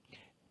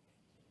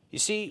 you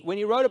see, when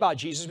he wrote about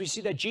Jesus, we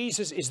see that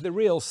Jesus is the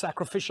real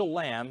sacrificial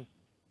lamb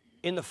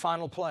in the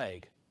final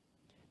plague.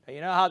 Now,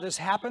 you know how this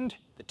happened?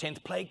 The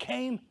 10th plague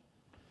came.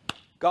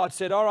 God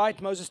said, "All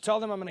right, Moses, tell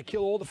them I'm going to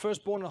kill all the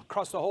firstborn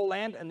across the whole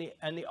land. And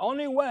the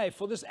only way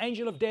for this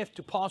angel of death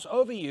to pass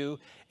over you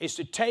is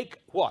to take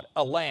what?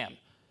 A lamb.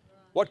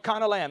 What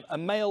kind of lamb? A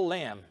male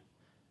lamb.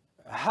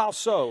 How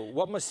so?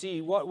 What must he,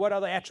 what are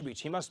the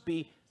attributes? He must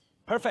be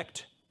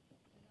perfect.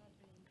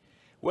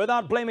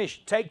 Without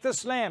blemish. Take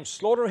this lamb,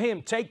 slaughter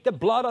him, take the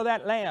blood of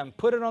that lamb,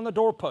 put it on the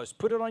doorpost,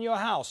 put it on your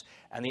house,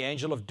 and the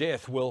angel of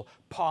death will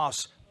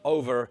pass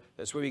over."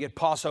 That's where we get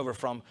Passover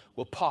from.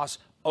 "Will pass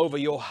over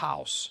your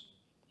house."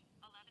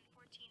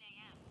 11:14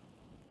 a.m.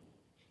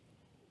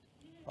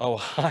 Oh,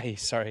 hi,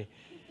 sorry.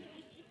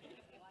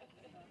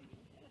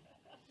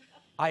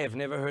 I have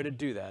never heard it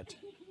do that.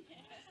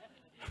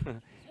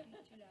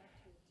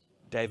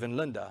 Dave and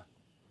Linda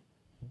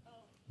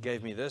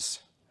gave me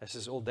this. This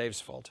is all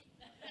Dave's fault.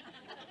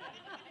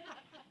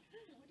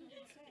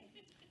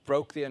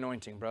 Broke the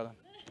anointing, brother.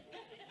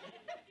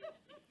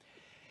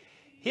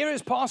 Here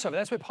is Passover.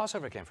 That's where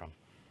Passover came from.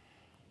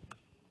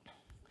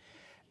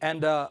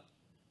 And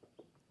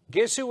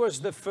guess who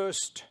was the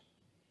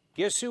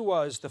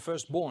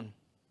firstborn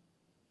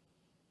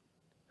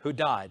who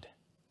died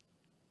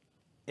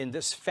in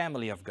this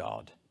family of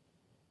God?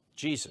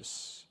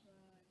 Jesus.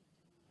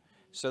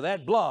 So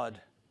that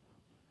blood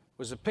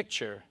was a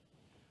picture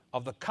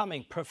of the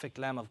coming perfect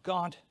Lamb of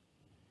God,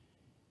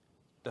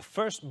 the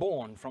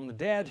firstborn from the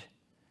dead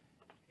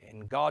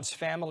in God's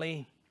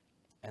family,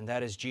 and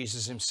that is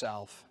Jesus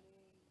himself.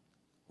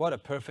 What a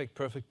perfect,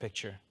 perfect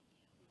picture.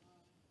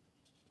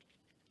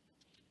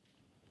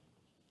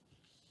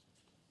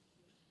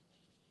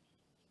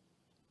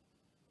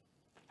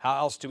 How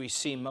else do we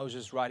see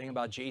Moses writing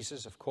about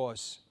Jesus? Of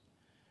course,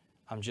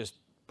 I'm just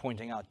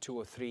pointing out 2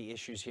 or 3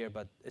 issues here,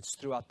 but it's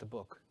throughout the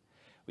book.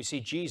 We see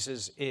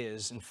Jesus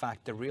is, in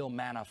fact, the real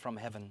manna from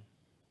heaven.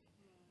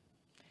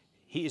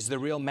 He is the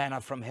real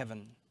manna from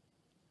heaven.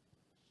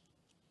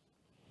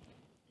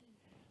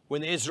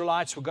 When the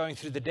Israelites were going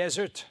through the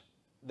desert,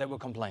 they were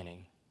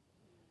complaining.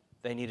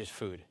 They needed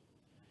food.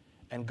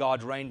 And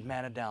God rained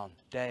manna down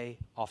day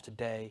after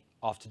day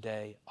after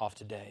day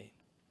after day.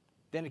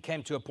 Then it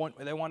came to a point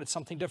where they wanted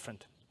something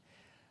different.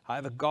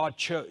 However, God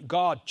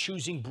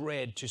choosing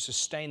bread to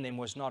sustain them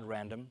was not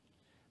random.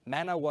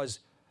 Manna was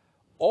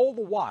all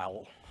the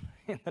while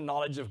in the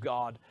knowledge of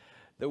God,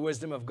 the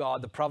wisdom of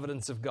God, the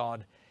providence of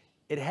God.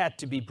 It had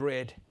to be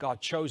bread.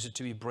 God chose it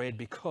to be bread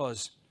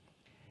because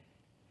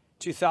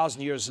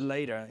 2,000 years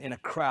later, in a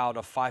crowd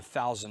of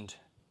 5,000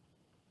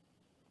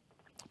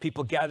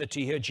 people gathered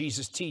to hear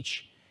Jesus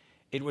teach,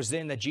 it was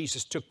then that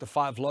Jesus took the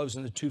 5 loaves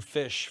and the 2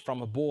 fish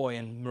from a boy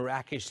and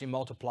miraculously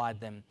multiplied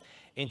them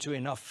into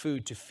enough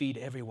food to feed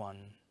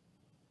everyone.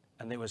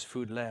 And there was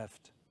food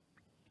left,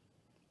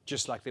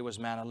 just like there was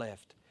manna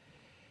left.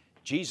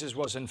 Jesus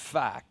was, in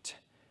fact,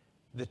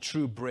 the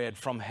true bread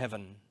from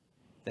heaven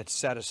that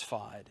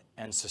satisfied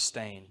and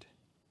sustained.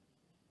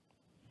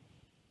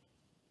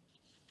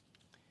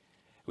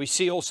 We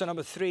see also,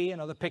 number 3,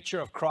 another picture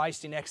of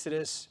Christ in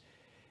Exodus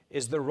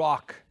is the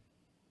rock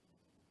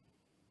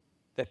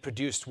that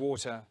produced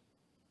water.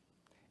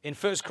 In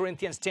 1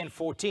 Corinthians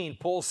 10:14,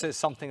 Paul says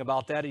something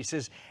about that. He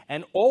says,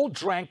 "And all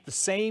drank the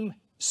same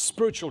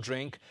spiritual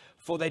drink,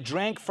 for they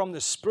drank from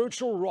the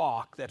spiritual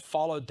rock that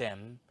followed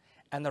them,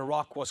 and the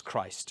rock was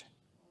Christ."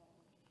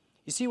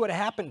 You see what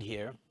happened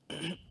here?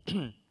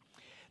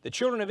 The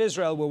children of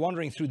Israel were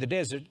wandering through the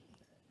desert,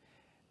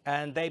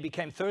 and they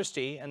became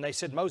thirsty, and they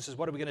said, "Moses,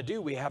 what are we going to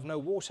do? We have no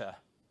water."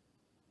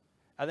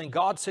 And then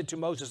God said to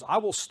Moses, "I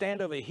will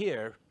stand over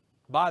here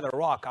by the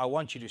rock. I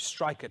want you to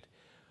strike it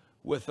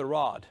with the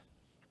rod."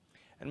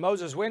 And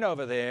Moses went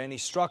over there and he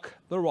struck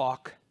the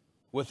rock,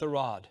 with a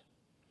rod.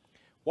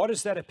 What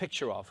is that a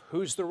picture of?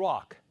 Who's the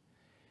rock?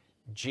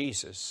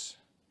 Jesus.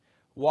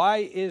 Why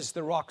is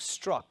the rock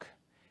struck?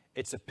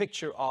 It's a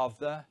picture of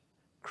the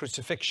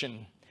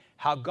crucifixion.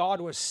 How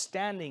God was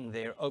standing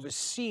there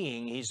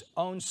overseeing His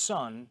own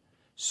Son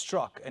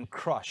struck and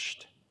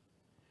crushed,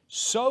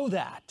 so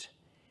that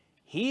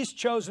His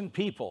chosen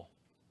people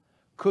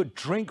could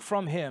drink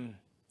from Him,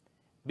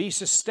 be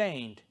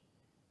sustained,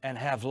 and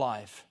have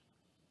life.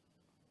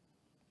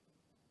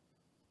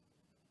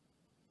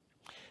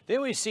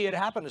 Then we see it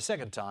happen a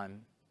second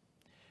time,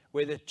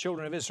 where the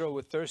children of Israel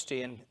were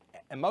thirsty, and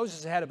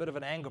Moses had a bit of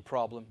an anger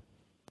problem,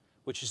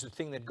 which is the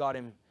thing that got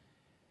him,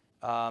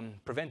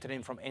 prevented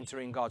him from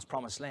entering God's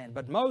promised land.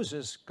 But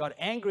Moses got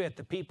angry at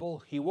the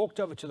people. He walked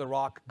over to the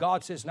rock.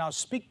 God says, now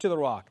speak to the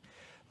rock.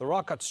 The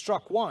rock got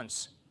struck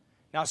once.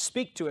 Now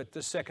speak to it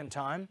the second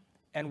time,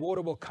 and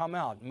water will come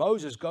out.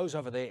 Moses goes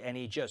over there and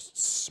he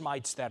just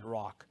smites that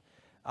rock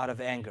out of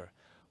anger.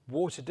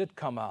 Water did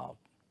come out.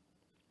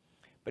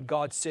 But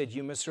God said,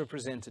 you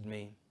misrepresented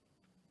me.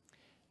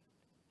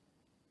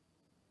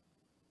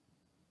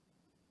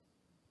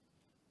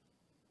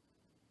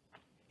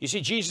 You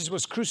see, Jesus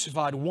was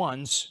crucified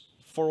once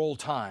for all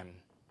time.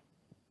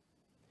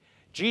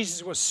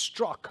 Jesus was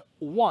struck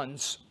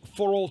once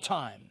for all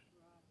time.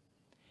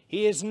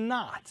 He is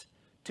not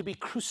to be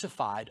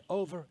crucified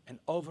over and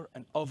over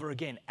and over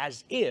again,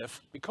 as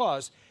if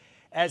the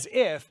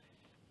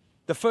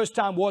first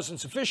time wasn't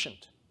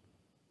sufficient.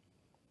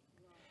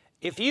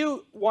 If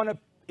you want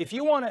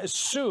to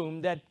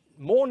assume that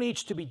more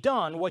needs to be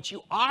done, what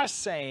you are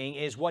saying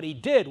is what He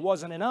did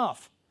wasn't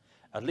enough,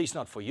 at least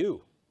not for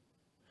you.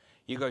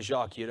 You go,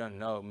 Jacques, you don't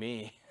know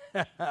me.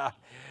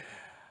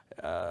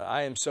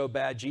 I am so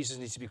bad. Jesus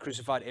needs to be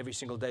crucified every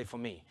single day for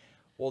me.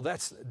 Well,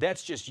 that's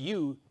just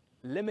you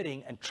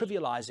limiting and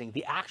trivializing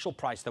the actual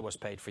price that was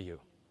paid for you.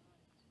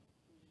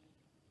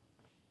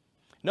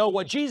 No,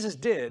 what Jesus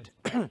did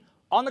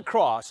on the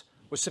cross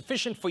was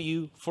sufficient for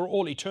you for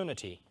all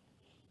eternity.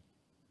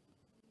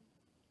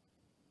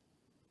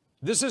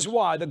 This is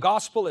why the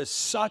gospel is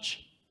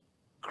such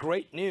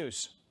great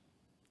news.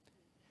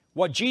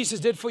 What Jesus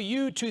did for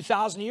you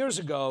 2,000 years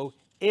ago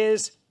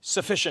is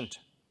sufficient.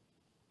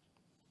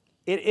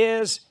 It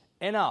is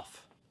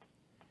enough.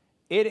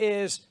 It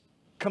is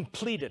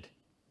completed.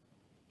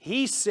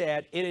 He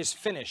said it is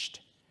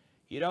finished.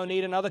 You don't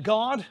need another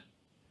God.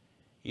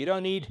 You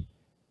don't need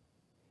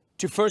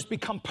to first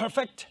become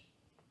perfect.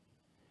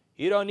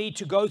 You don't need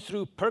to go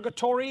through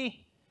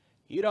purgatory.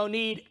 You don't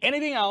need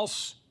anything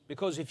else,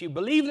 because if you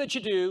believe that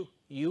you do,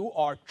 you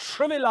are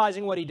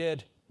trivializing what He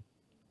did.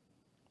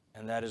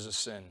 And that is a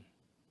sin.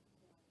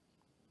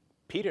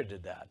 Peter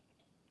did that.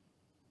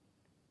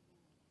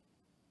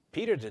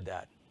 Peter did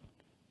that.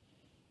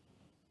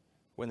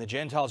 When the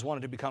Gentiles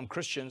wanted to become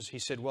Christians, he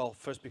said, well,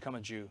 first become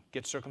a Jew,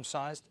 get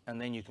circumcised,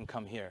 and then you can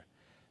come here.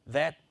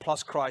 That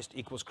plus Christ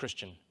equals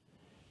Christian.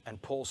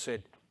 And Paul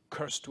said,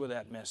 cursed with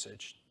that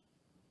message.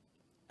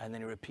 And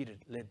then he repeated,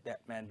 let that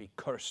man be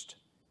cursed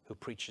who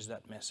preaches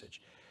that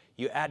message.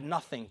 You add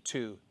nothing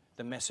to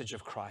the message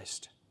of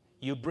Christ.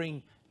 You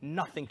bring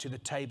nothing to the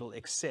table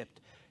except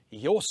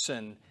your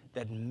sin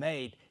that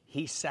made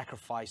His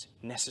sacrifice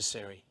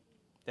necessary.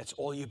 That's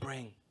all you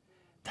bring.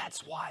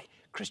 That's why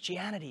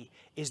Christianity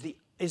is the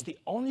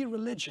only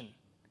religion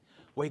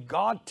where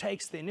God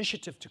takes the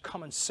initiative to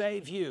come and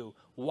save you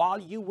while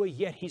you were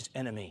yet His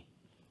enemy.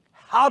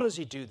 How does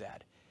He do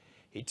that?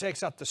 He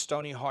takes out the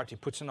stony heart. He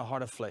puts in a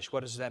heart of flesh.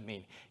 What does that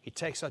mean? He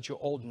takes out your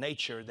old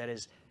nature that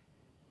is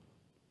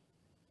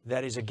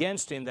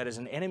against Him, that is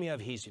an enemy of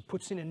His. He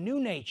puts in a new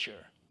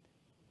nature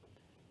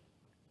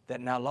that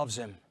now loves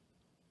Him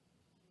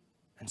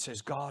and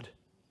says, God,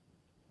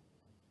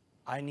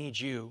 I need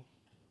you.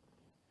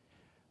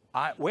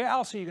 Where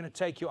else are you going to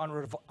take your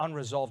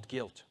unresolved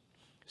guilt?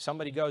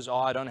 Somebody goes, oh,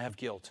 I don't have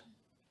guilt.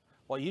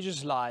 Well, you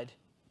just lied,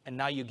 and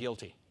now you're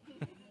guilty.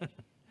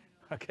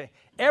 Okay?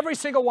 Every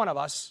single one of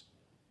us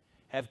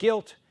have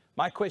guilt.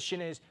 My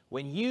question is,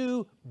 when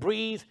you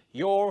breathe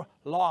your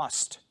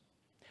last,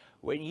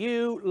 when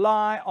you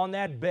lie on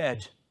that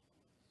bed,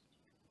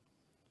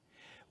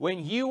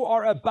 when you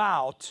are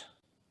about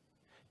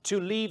to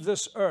leave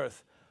this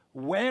earth,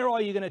 where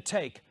are you going to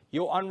take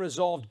your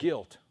unresolved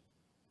guilt?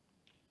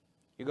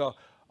 You go,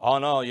 oh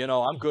no,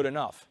 I'm good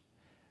enough.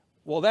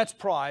 Well, that's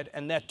pride,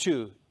 and that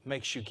too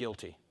makes you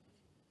guilty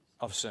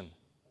of sin.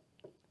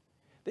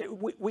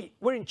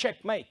 We're in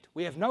checkmate.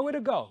 We have nowhere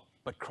to go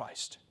but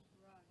Christ.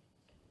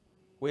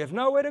 We have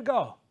nowhere to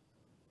go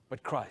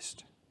but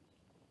Christ.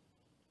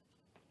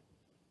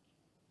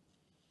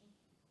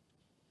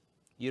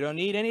 You don't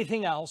need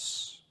anything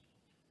else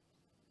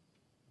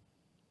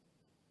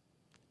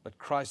but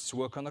Christ's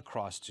work on the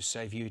cross to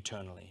save you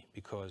eternally,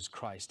 because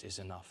Christ is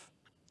enough.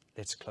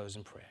 Let's close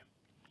in prayer.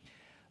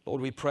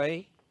 Lord, we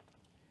pray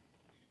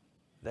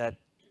that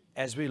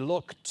as we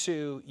look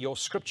to your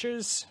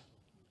scriptures,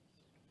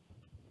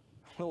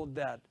 Lord,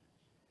 that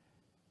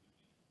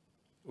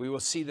we will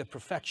see the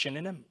perfection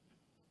in them.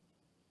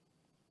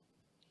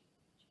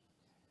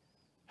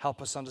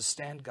 Help us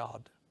understand,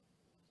 God.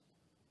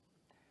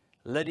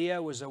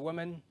 Lydia was a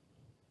woman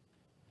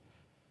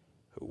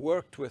who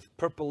worked with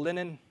purple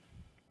linen.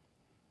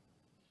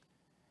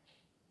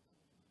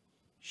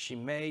 She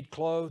made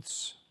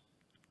clothes.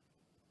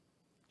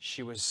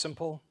 She was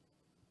simple.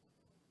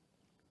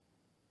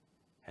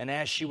 And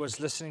as she was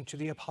listening to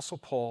the Apostle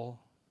Paul,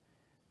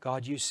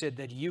 God, you said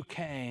that you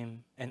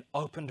came and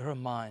opened her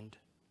mind.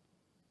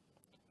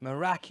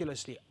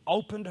 Miraculously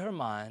opened her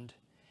mind.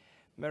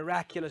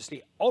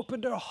 Miraculously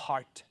opened her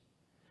heart.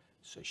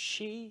 So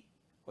she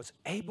was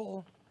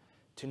able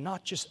to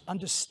not just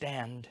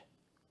understand,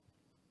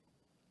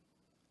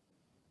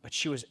 but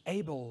she was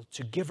able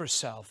to give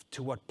herself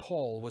to what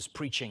Paul was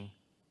preaching.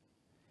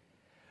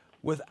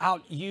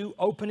 Without you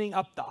opening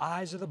up the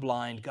eyes of the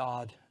blind,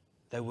 God,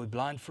 they would be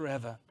blind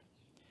forever.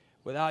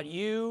 Without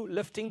you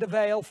lifting the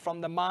veil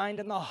from the mind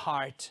and the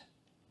heart,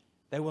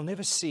 they will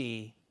never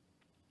see.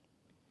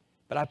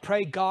 But I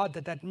pray, God,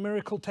 that that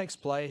miracle takes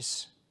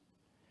place.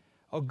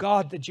 Oh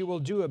God, that you will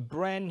do a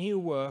brand new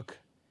work,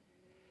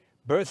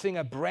 birthing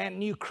a brand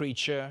new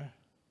creature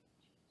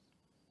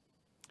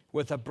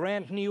with a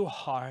brand new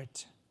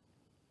heart.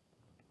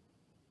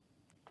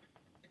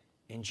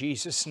 In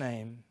Jesus'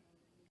 name,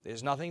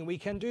 there's nothing we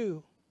can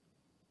do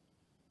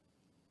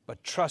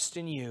but trust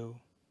in you,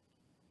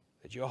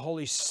 that your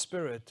Holy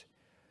Spirit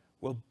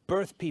will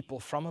birth people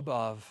from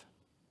above.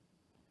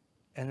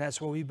 And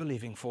that's what we're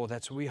believing for,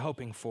 that's what we're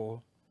hoping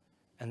for,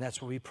 and that's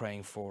what we're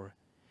praying for.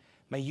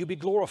 May you be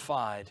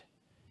glorified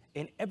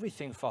in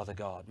everything, Father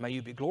God. May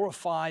you be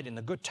glorified in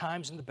the good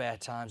times and the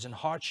bad times, in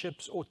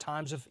hardships or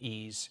times of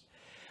ease.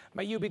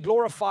 May you be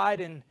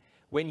glorified in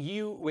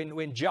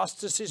when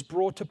justice is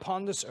brought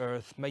upon this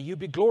earth. May you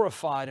be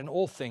glorified in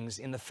all things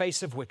in the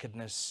face of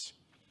wickedness.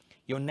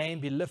 Your name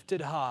be lifted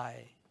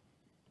high.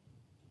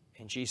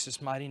 In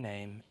Jesus' mighty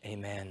name,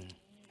 amen.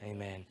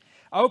 Amen.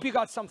 I hope you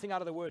got something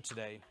out of the word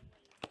today.